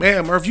listeners like,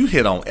 man, Murph, you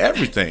hit on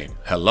everything.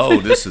 Hello,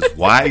 this is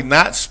Why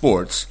Not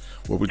Sports,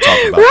 where we talk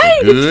about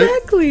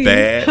the good,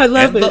 bad,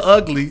 and the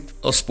ugly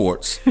of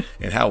sports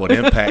and how it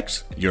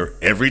impacts your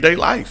everyday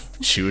life.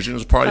 Children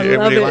is part of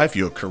your everyday life,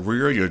 your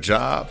career, your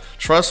job.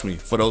 Trust me,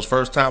 for those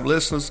first-time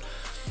listeners,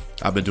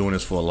 I've been doing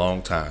this for a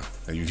long time.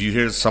 And if you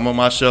hear some of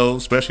my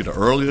shows, especially the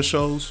earlier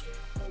shows,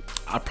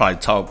 I probably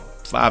talk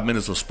 5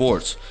 minutes of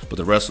sports, but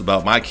the rest is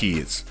about my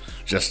kids.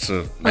 Just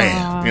to,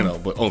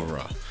 but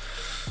overall.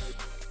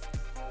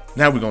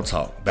 Now we're going to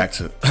talk back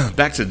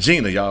to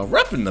Gina, y'all.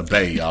 Repping the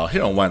Bay, y'all.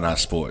 Here on Why Not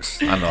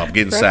Sports. I know I'm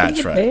getting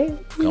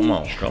sidetracked. Come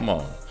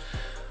on.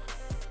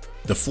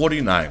 The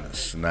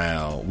 49ers.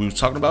 Now, we were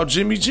talking about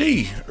Jimmy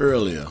G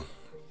earlier.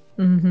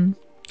 Mm-hmm.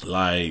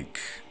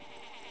 Like,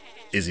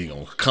 is he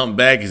going to come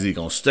back? Is he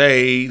going to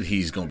stay?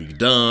 He's going to be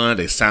done.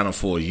 They signed him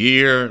for a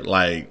year.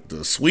 Like,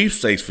 the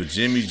sweepstakes for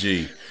Jimmy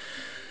G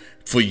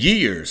for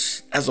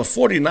years. As a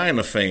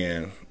 49er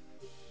fan,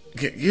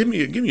 give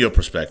me your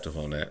perspective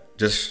on that.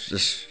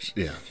 Just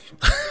yeah.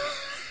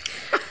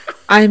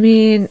 I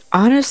mean,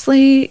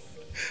 honestly,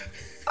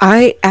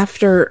 I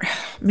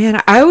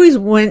always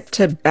went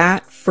to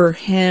bat for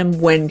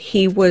him when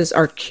he was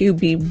our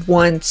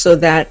QB1 so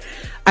that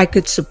I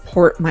could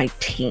support my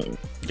team.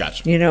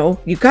 Gotcha. You know,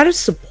 you got to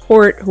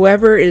support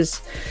whoever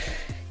is,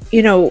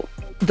 you know,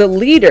 the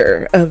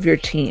leader of your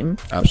team.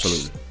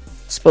 Absolutely.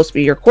 Supposed to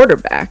be your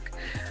quarterback.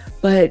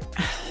 But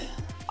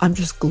I'm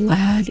just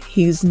glad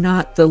he's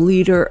not the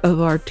leader of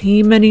our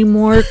team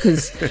anymore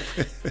because,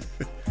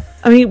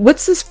 I mean,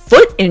 what's this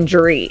foot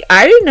injury?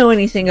 I didn't know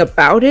anything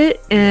about it.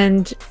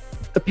 And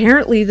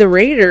apparently the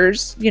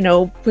Raiders, you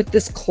know, put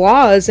this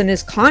clause in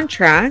his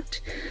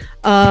contract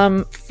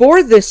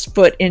for this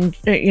foot in,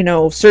 you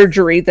know,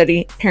 surgery that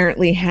he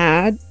apparently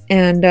had.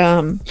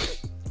 And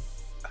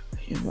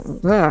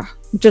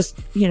just,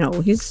 you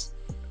know, he's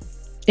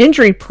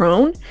injury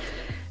prone.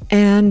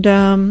 And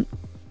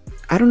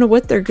I don't know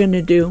what they're going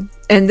to do.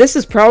 And this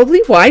is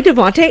probably why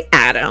Davante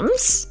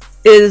Adams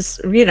is,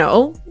 you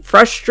know,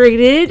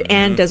 frustrated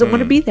and doesn't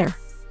want to be there.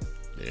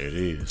 There it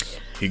is.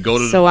 He go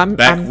to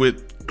I'm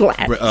with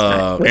glad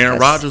Aaron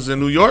Rodgers in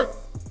New York.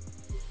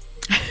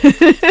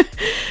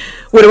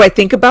 What do I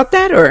think about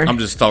that? Or I'm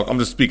just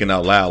speaking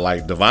out loud.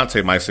 Like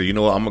Davante might say, you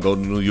know what, I'm gonna go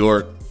to New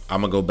York.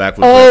 I'm gonna go back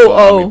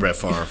with Brett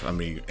Favre. I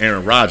mean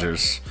Aaron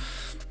Rodgers.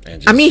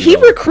 And just, he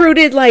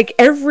recruited like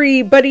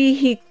everybody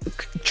he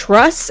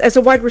trusts as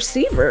a wide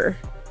receiver.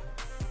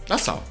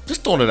 That's all.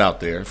 Just throwing it out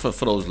there for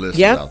those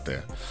listeners out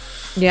there.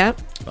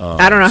 Yep.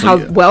 I don't know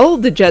how well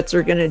the Jets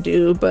are gonna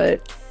do,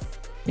 but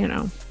you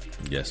know.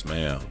 Yes,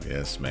 ma'am.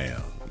 Yes,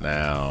 ma'am.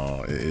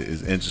 Now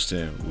it's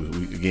interesting.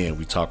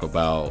 We talk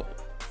about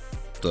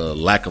the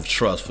lack of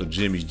trust for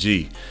Jimmy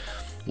G.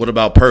 What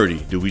about Purdy?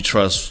 Do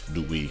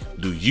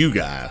you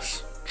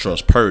guys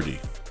trust Purdy?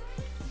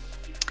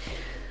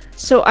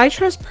 So I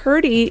trust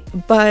Purdy,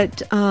 but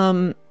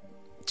to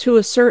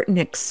a certain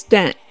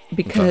extent,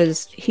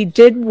 because he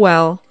did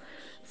well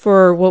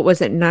for,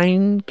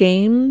 9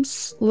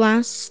 games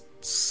last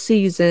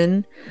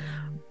season.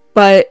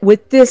 But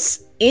with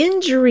this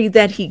injury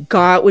that he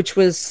got, which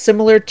was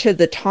similar to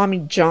the Tommy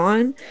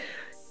John,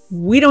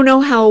 we don't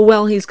know how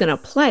well he's going to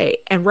play.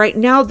 And right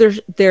now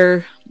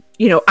they're,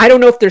 you know, I don't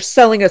know if they're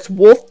selling us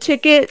wolf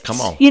tickets. Come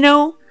on. You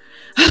know?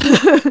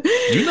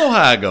 You know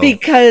how I go.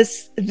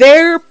 Because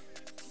they're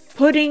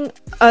putting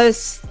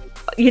us,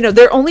 you know,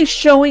 they're only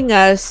showing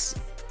us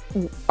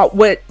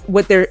what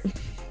they're.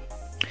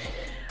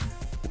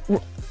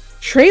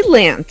 Trey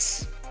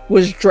Lance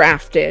was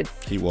drafted.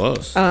 He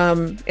was.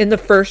 In the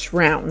first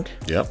round.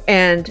 Yep.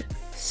 And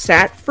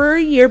sat for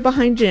a year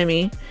behind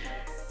Jimmy.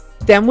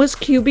 Then was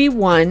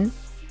QB1.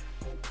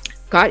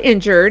 Got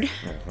injured.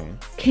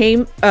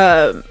 Came.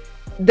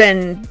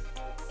 Then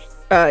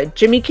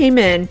Jimmy came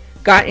in.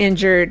 Got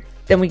injured.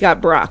 Then we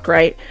got Brock,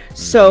 right?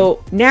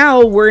 So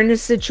now we're in a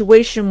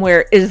situation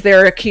where, is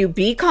there a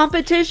QB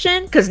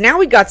competition? Because now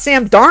we got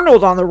Sam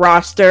Darnold on the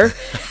roster.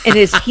 And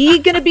is he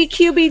going to be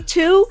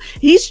QB2?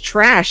 He's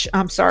trash.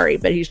 I'm sorry,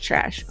 but he's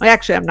trash.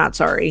 Actually, I'm not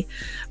sorry.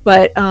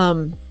 But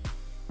I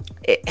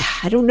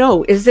don't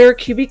know. Is there a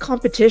QB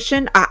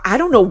competition? I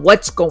don't know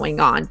what's going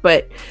on,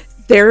 but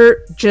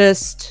they're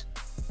just...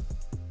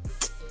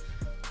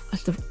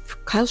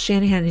 Kyle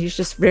Shanahan, he's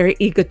just very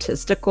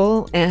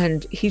egotistical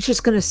and he's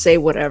just going to say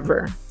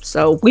whatever.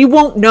 So we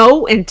won't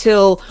know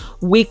until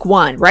week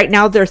 1. Right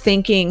now they're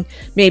thinking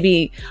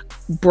maybe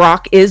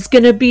Brock is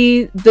going to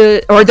be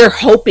they're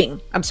hoping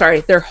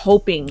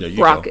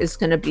Brock is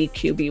going to be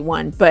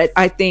QB1. But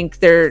I think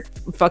they're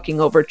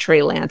fucking over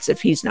Trey Lance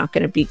if he's not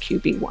going to be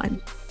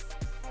QB1.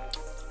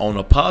 On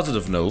a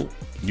positive note,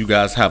 you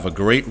guys have a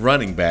great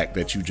running back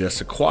that you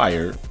just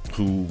acquired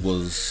who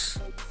was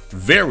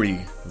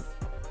very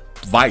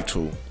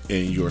vital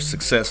in your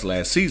success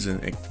last season,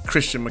 and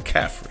Christian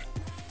McCaffrey.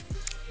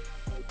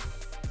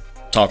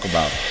 Talk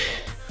about it.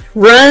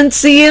 Run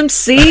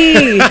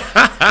CMC.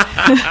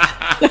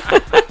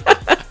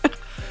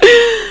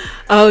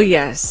 Oh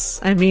yes,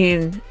 I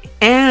mean,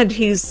 and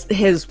his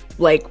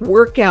like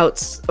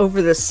workouts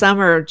over the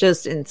summer are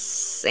just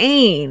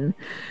insane.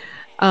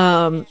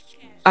 I'm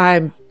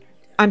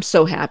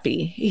so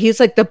happy. He's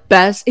like the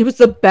best. He was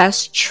the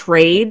best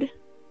trade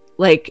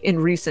like in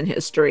recent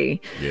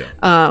history. Yeah.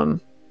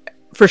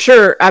 For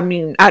sure. I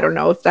mean, I don't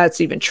know if that's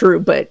even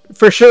true, but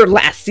for sure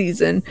last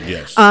season.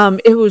 Yes.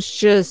 It was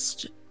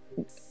just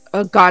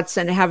a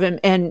godsend to have him.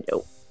 And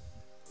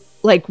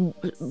like,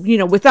 you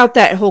know, without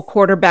that whole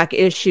quarterback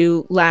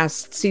issue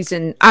last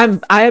season, I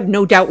have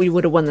no doubt we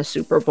would have won the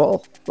Super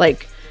Bowl.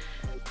 Like,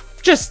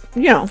 just,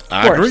 you know,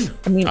 I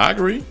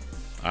agree.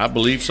 I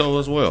believe so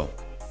as well.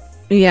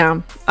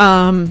 Yeah.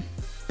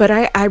 but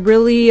I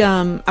really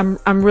I'm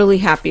really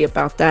happy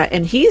about that.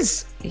 And he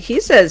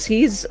says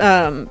he's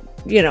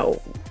you know,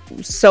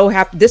 so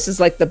happy. This is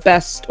like the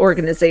best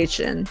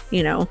organization,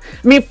 you know.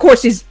 I mean, of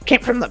course he's came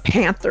from the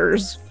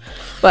Panthers,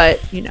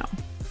 but you know.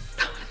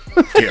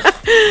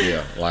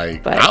 yeah.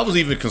 Like, but I was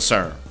even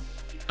concerned.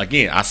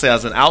 Again, I say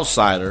as an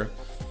outsider,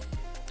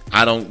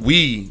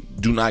 we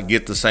do not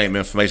get the same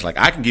information. Like,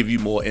 I can give you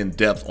more in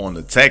depth on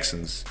the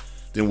Texans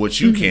than what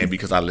you can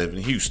because I live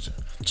in Houston.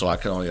 So I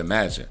can only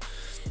imagine.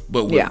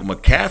 But with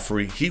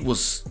McCaffrey, he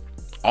was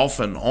off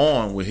and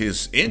on with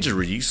his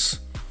injuries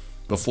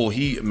before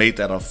he made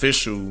that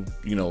official,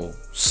 you know,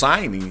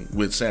 signing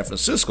with San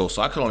Francisco.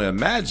 So I can only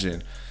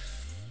imagine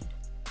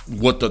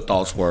what the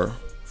thoughts were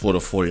for the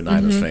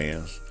 49ers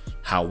fans.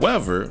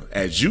 However,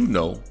 as you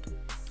know,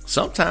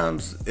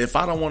 sometimes if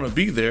I don't want to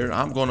be there,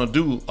 I'm going to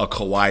do a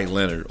Kawhi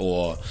Leonard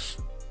or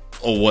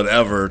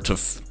whatever to,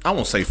 I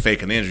won't say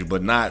fake an injury,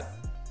 but not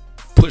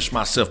push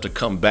myself to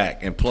come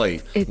back and play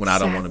when I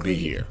don't want to be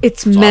here.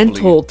 It's so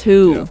mental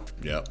too.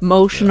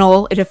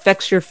 Emotional. It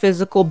affects your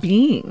physical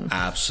being.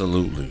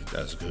 Absolutely.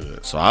 That's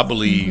good. So I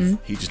believe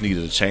he just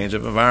needed a change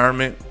of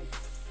environment.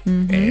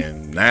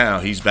 And now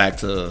he's back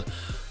to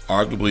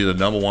arguably the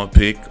number one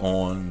pick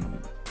on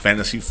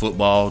fantasy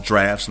football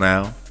drafts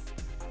now.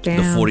 Damn.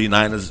 The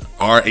 49ers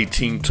are a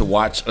team to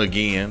watch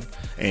again.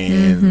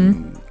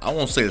 And I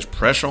won't say there's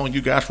pressure on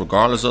you guys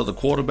regardless of the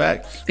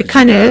quarterback. It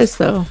kind of is,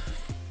 though.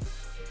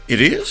 It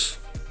is?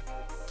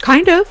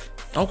 Kind of.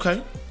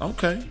 Okay.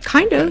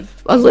 Kind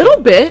of. A little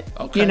bit.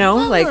 Okay. You know,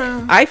 like,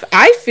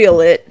 I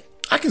feel it.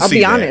 I'll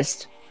be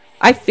honest.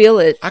 I feel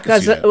it.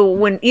 Because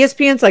when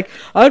ESPN's like,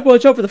 I'd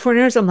watch out for the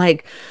 49ers, I'm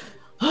like,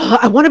 oh,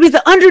 I want to be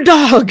the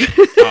underdog.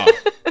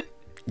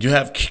 You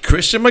have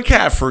Christian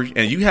McCaffrey,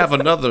 and you have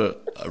another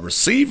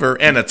receiver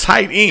and a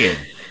tight end.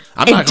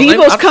 And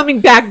Deebo's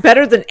coming back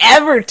better than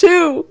ever,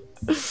 too.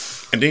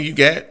 And then you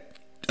got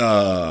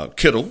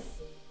Kittle.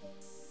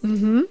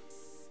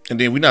 And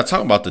then we're not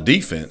talking about the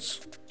defense.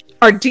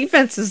 Our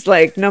defense is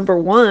like number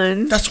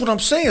one. That's what I'm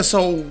saying.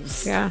 So,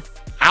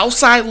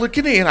 outside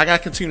looking in, I got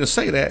to continue to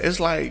say that. It's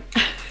like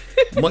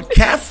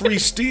McCaffrey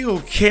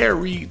still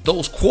carried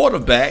those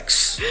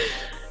quarterbacks.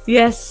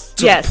 Yes.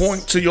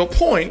 To your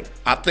point,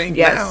 I think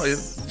now it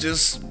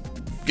just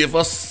give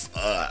us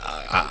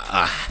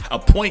a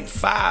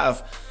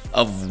 0.5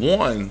 of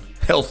one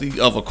healthy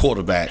of a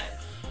quarterback.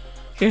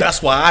 Yeah.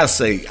 That's why I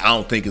say I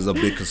don't think it's a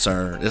big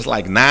concern. It's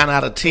like 9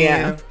 out of 10.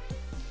 Yeah.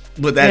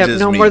 But that just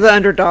no more the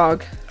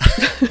underdog.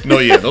 No,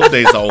 those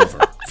days are over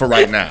for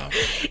right now.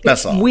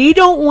 That's all. We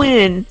don't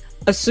win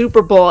a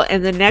Super Bowl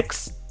in the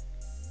next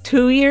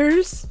 2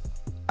 years.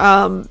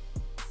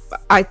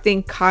 I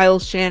think Kyle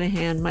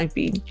Shanahan might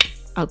be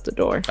out the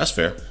door. That's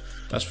fair.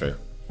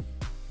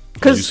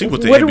 Because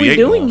what are we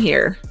doing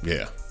here?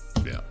 Yeah.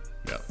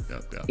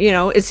 You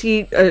know, is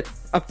he an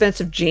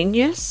offensive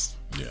genius?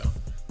 Yeah.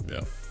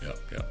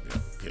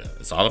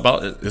 It's all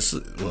about it.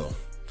 Well,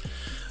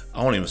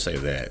 I won't even say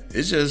that.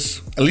 It's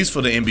just, at least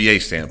for the NBA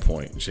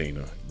standpoint,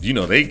 Gina, you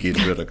know,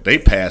 they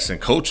passing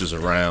coaches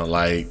around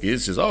like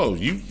it's just, oh,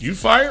 you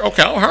fired?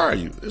 Okay, I'll hire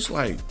you. It's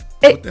like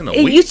within a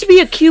week. It used to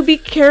be a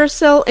QB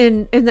carousel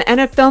in the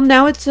NFL.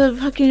 Now it's a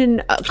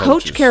fucking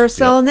coach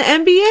carousel in the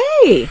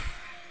NBA.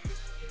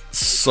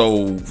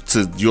 So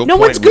to your point, no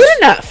one's good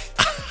enough.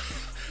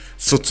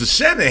 So to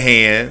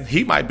Shanahan,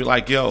 he might be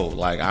like, yo,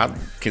 like, I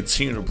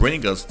continue to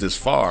bring us this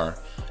far.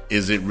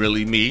 Is it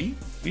really me?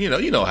 You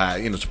know how,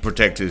 to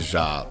protect his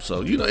job.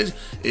 So,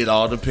 it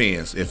all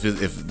depends. If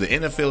the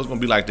NFL is going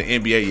to be like the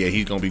NBA,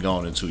 he's going to be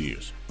gone in 2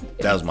 years.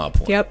 That was my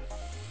point. Yep.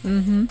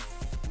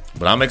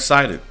 But I'm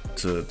excited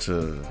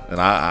and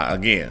I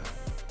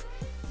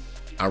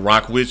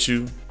rock with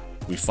you.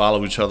 We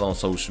follow each other on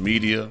social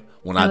media.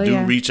 When I do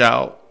reach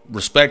out,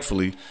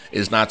 respectfully,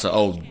 it's not to,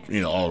 the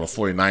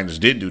 49ers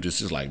didn't do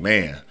this. It's like,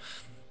 man,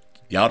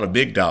 y'all the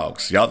big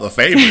dogs. Y'all the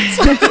favorites.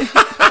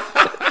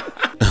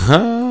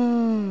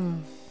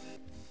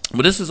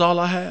 But this is all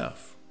I have.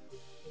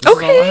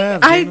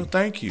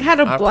 Thank you. Had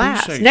a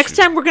blast. Next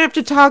time we're gonna have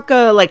to talk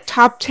like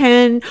top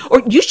 10,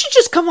 or you should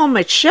just come on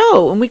my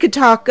show and we could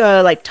talk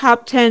like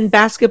top 10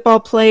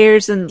 basketball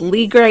players in the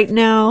league right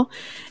now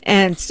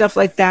and stuff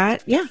like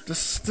that. Yeah,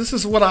 this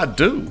is what I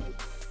do.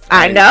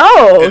 I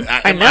know.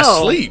 In my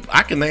sleep,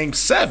 I can name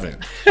 7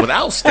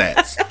 without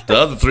stats. The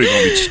other 3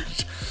 gonna be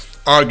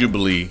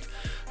arguably,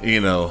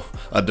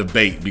 a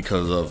debate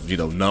because of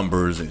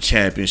numbers and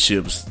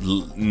championships,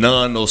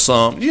 none or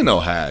some. You know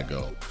how it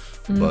go.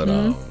 But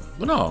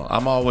no,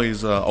 I'm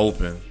always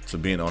open to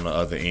being on the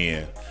other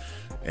end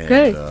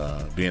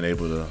and being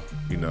able to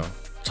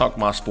talk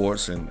my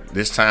sports, and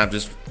this time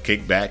just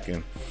kick back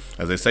and,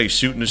 as they say,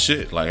 shooting the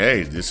shit. Like,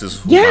 hey, this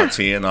is who my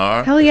 10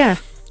 are. Hell yeah.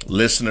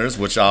 Listeners,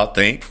 what y'all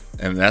think,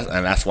 and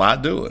that's why I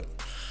do it.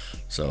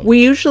 So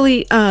we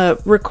usually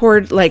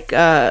record like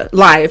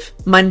live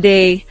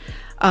Monday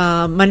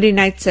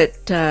nights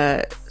at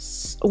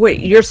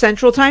you're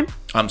Central Time?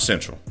 I'm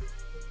Central.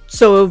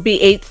 So it would be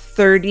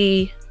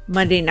 8:30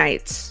 Monday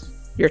nights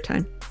your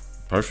time.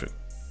 Perfect.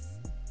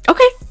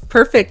 Okay,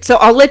 perfect. So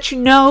I'll let you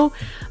know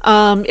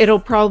It'll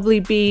probably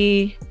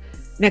be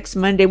next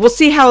Monday. We'll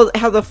see how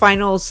the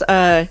finals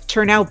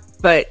turn out,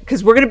 but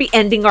because we're going to be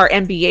ending our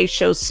NBA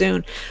show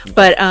soon.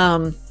 But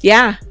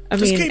yeah, I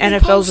mean,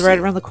 NFL's right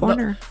around the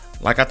corner. No,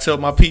 like I tell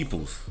my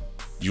peoples,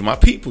 you're my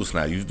peoples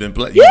now. You've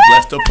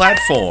blessed the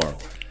platform.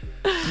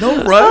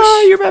 No rush.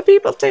 Oh, you're my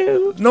people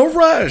too. No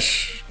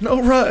rush.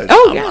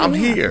 Oh, yeah, I'm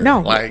here.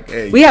 No, like,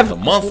 hey, we have a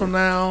month from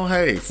now.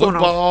 Hey,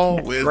 football.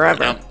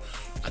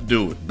 I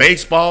do it.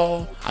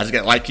 Baseball. I just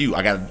got like you.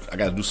 I got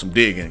to do some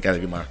digging. Got to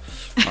get my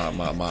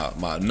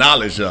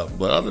knowledge up.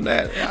 But other than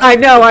that, I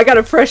know I got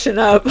to freshen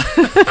up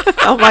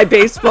on my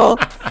baseball.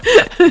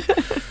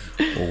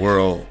 Well,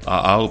 world,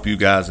 I hope you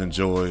guys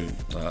enjoy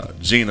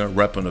Gina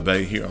repping the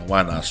Bay here on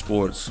Why Not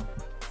Sports.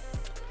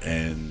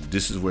 And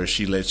this is where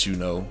she lets you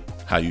know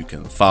how you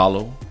can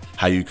follow,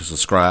 how you can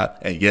subscribe.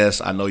 And yes,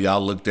 I know y'all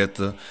looked at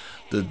the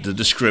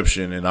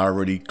description and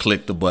already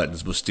clicked the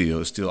buttons, but still,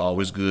 it's still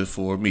always good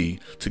for me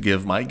to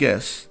give my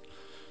guests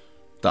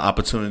the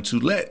opportunity to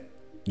let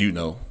you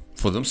know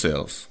for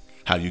themselves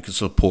how you can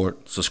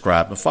support,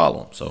 subscribe, and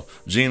follow them. So,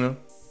 Gina,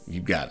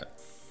 you got it.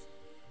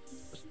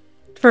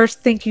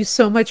 First, thank you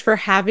so much for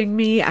having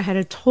me. I had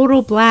a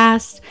total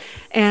blast.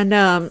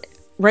 And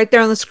right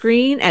there on the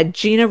screen at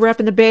Gina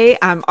Reppin' the Bay,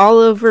 I'm all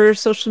over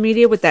social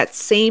media with that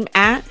same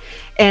 @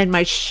 and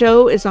my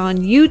show is on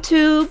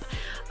YouTube.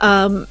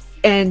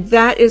 And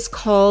that is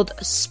called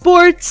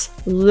Sports,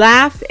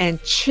 Laugh,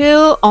 and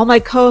Chill. All my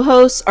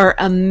co-hosts are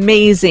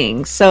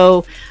amazing.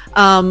 So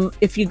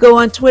if you go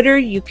on Twitter,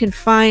 you can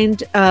find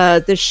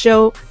the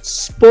show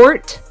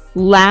Sport,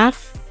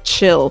 Laugh,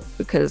 Chill,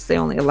 because they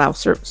only allow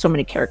so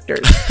many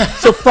characters.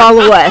 So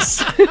follow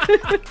us.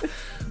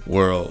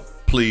 World,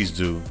 please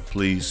do.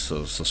 Please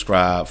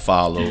subscribe,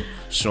 follow,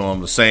 show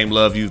them the same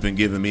love you've been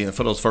giving me. And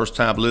for those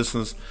first-time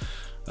listeners,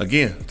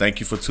 again, thank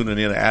you for tuning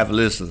in to avid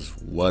listeners.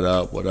 What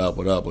up?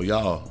 Well,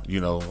 y'all,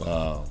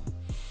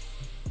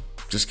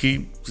 just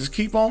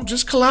keep on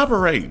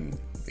collaborating.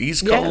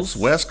 East Coast,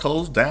 yes. West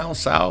Coast, down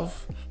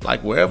south,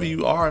 like wherever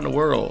you are in the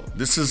world.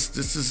 This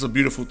is a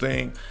beautiful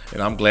thing,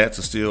 and I'm glad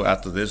to still,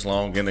 after this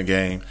long in the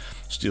game,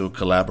 still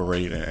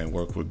collaborate and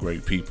work with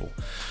great people.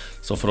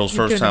 So for those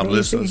first-time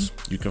listeners,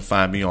 you can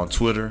find me on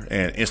Twitter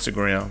and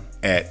Instagram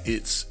at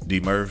It's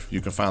DMurph.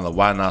 You can find the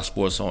Why Not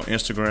Sports on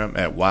Instagram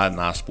at Why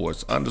Not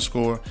Sports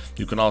 _.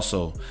 You can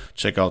also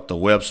check out the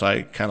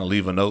website, kind of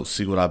leave a note,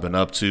 see what I've been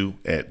up to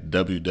at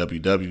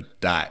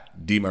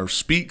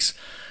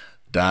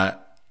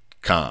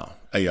www.dmurphspeaks.com.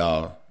 Hey,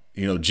 y'all,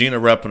 Gina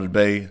Reppin' the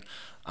Bay.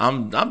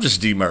 I'm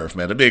just D-Murph,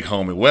 man, the big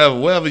homie.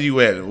 Wherever you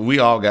at, we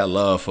all got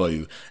love for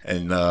you.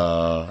 And,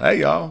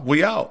 hey, y'all,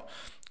 we out.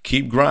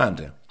 Keep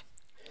grinding.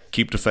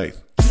 Keep the faith.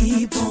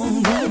 Keep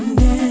on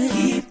running,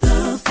 keep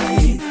the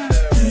faith.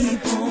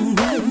 Keep on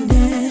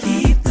running,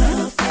 keep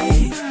the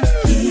faith.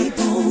 Keep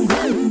on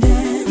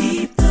running,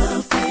 keep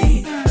the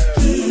faith.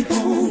 Keep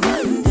on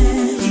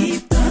running,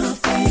 keep the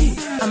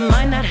faith. I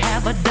might not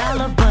have a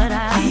dollar, but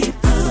I keep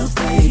the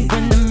faith.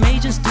 When the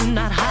majors do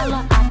not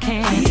holler, I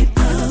can keep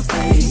the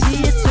faith.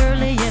 See, it's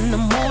early in the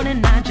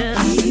morning, I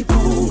just keep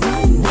on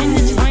running. When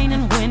it's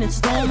raining, when it's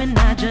storming,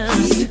 I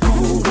just keep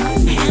on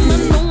running. And I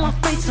know my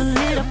faith's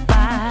solidified.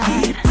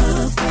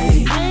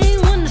 I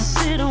ain't one to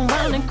sit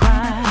around and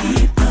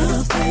cry.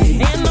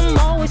 And I'm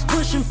always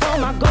pushing for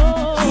my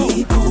goal.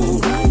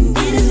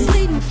 It is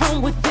bleeding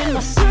from within my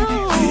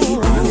soul.